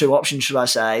 options, should I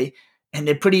say, and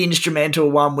they're pretty instrumental,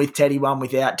 one with Teddy, one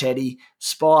without Teddy.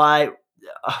 Spy,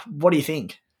 what do you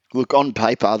think? Look, on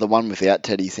paper, the one without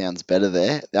Teddy sounds better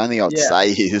there. The only thing I'd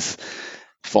say is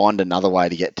find another way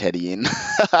to get Teddy in.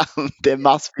 There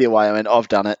must be a way. I mean, I've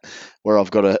done it where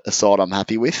I've got a side I'm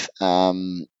happy with.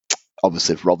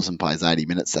 Obviously, if Robson plays 80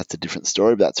 minutes, that's a different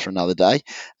story, but that's for another day.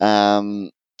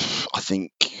 I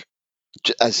think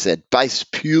as I said,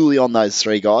 based purely on those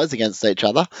three guys against each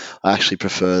other, I actually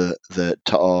prefer the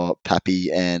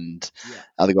Pappy and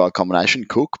other guy combination,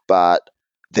 Cook, but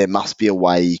there must be a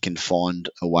way you can find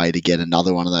a way to get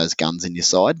another one of those guns in your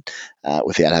side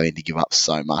without having to give up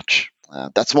so much.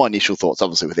 That's my initial thoughts,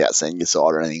 obviously, without seeing your side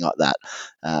or anything like that.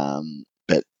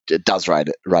 But it does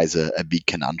raise a big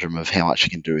conundrum of how much you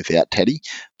can do without Teddy.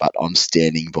 But I'm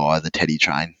standing by the Teddy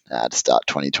train to start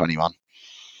 2021.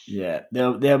 Yeah,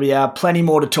 there'll be plenty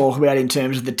more to talk about in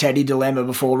terms of the Teddy dilemma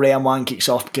before round one kicks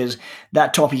off, because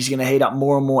that topic is going to heat up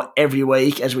more and more every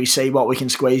week as we see what we can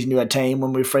squeeze into our team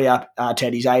when we free up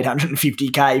Teddy's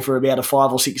 850k for about a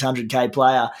 500 or 600k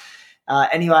player.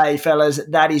 Anyway, fellas,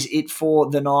 that is it for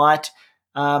the night.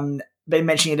 Been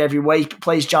mentioning it every week.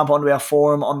 Please jump onto our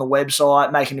forum on the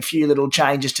website, making a few little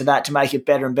changes to that to make it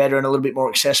better and better and a little bit more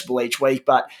accessible each week,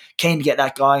 but keen to get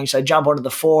that going. So jump onto the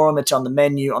forum. It's on the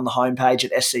menu on the homepage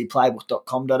at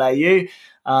scplaybook.com.au.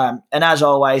 And as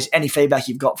always, any feedback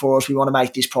you've got for us, we want to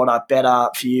make this product better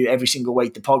for you every single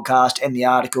week, the podcast and the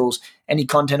articles. Any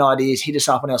content ideas, hit us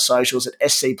up on our socials at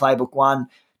scplaybook1,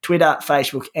 Twitter,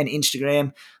 Facebook and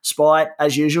Instagram. Spy,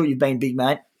 as usual, you've been big,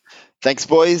 mate. Thanks,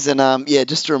 boys. And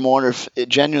just a reminder,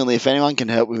 if anyone can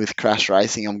help me with Crash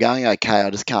Racing, I'm going okay. I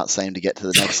just can't seem to get to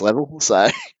the next level. So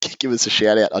give us a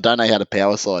shout out. I don't know how to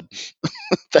power slide.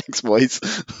 Thanks, boys.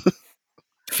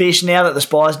 Fish, now that the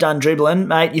Spy's done dribbling,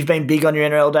 mate, you've been big on your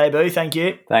NRL debut. Thank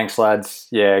you. Thanks, lads.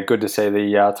 Yeah, good to see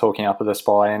the talking up of the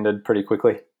Spy ended pretty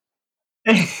quickly.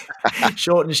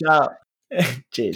 Short and sharp. Cheers.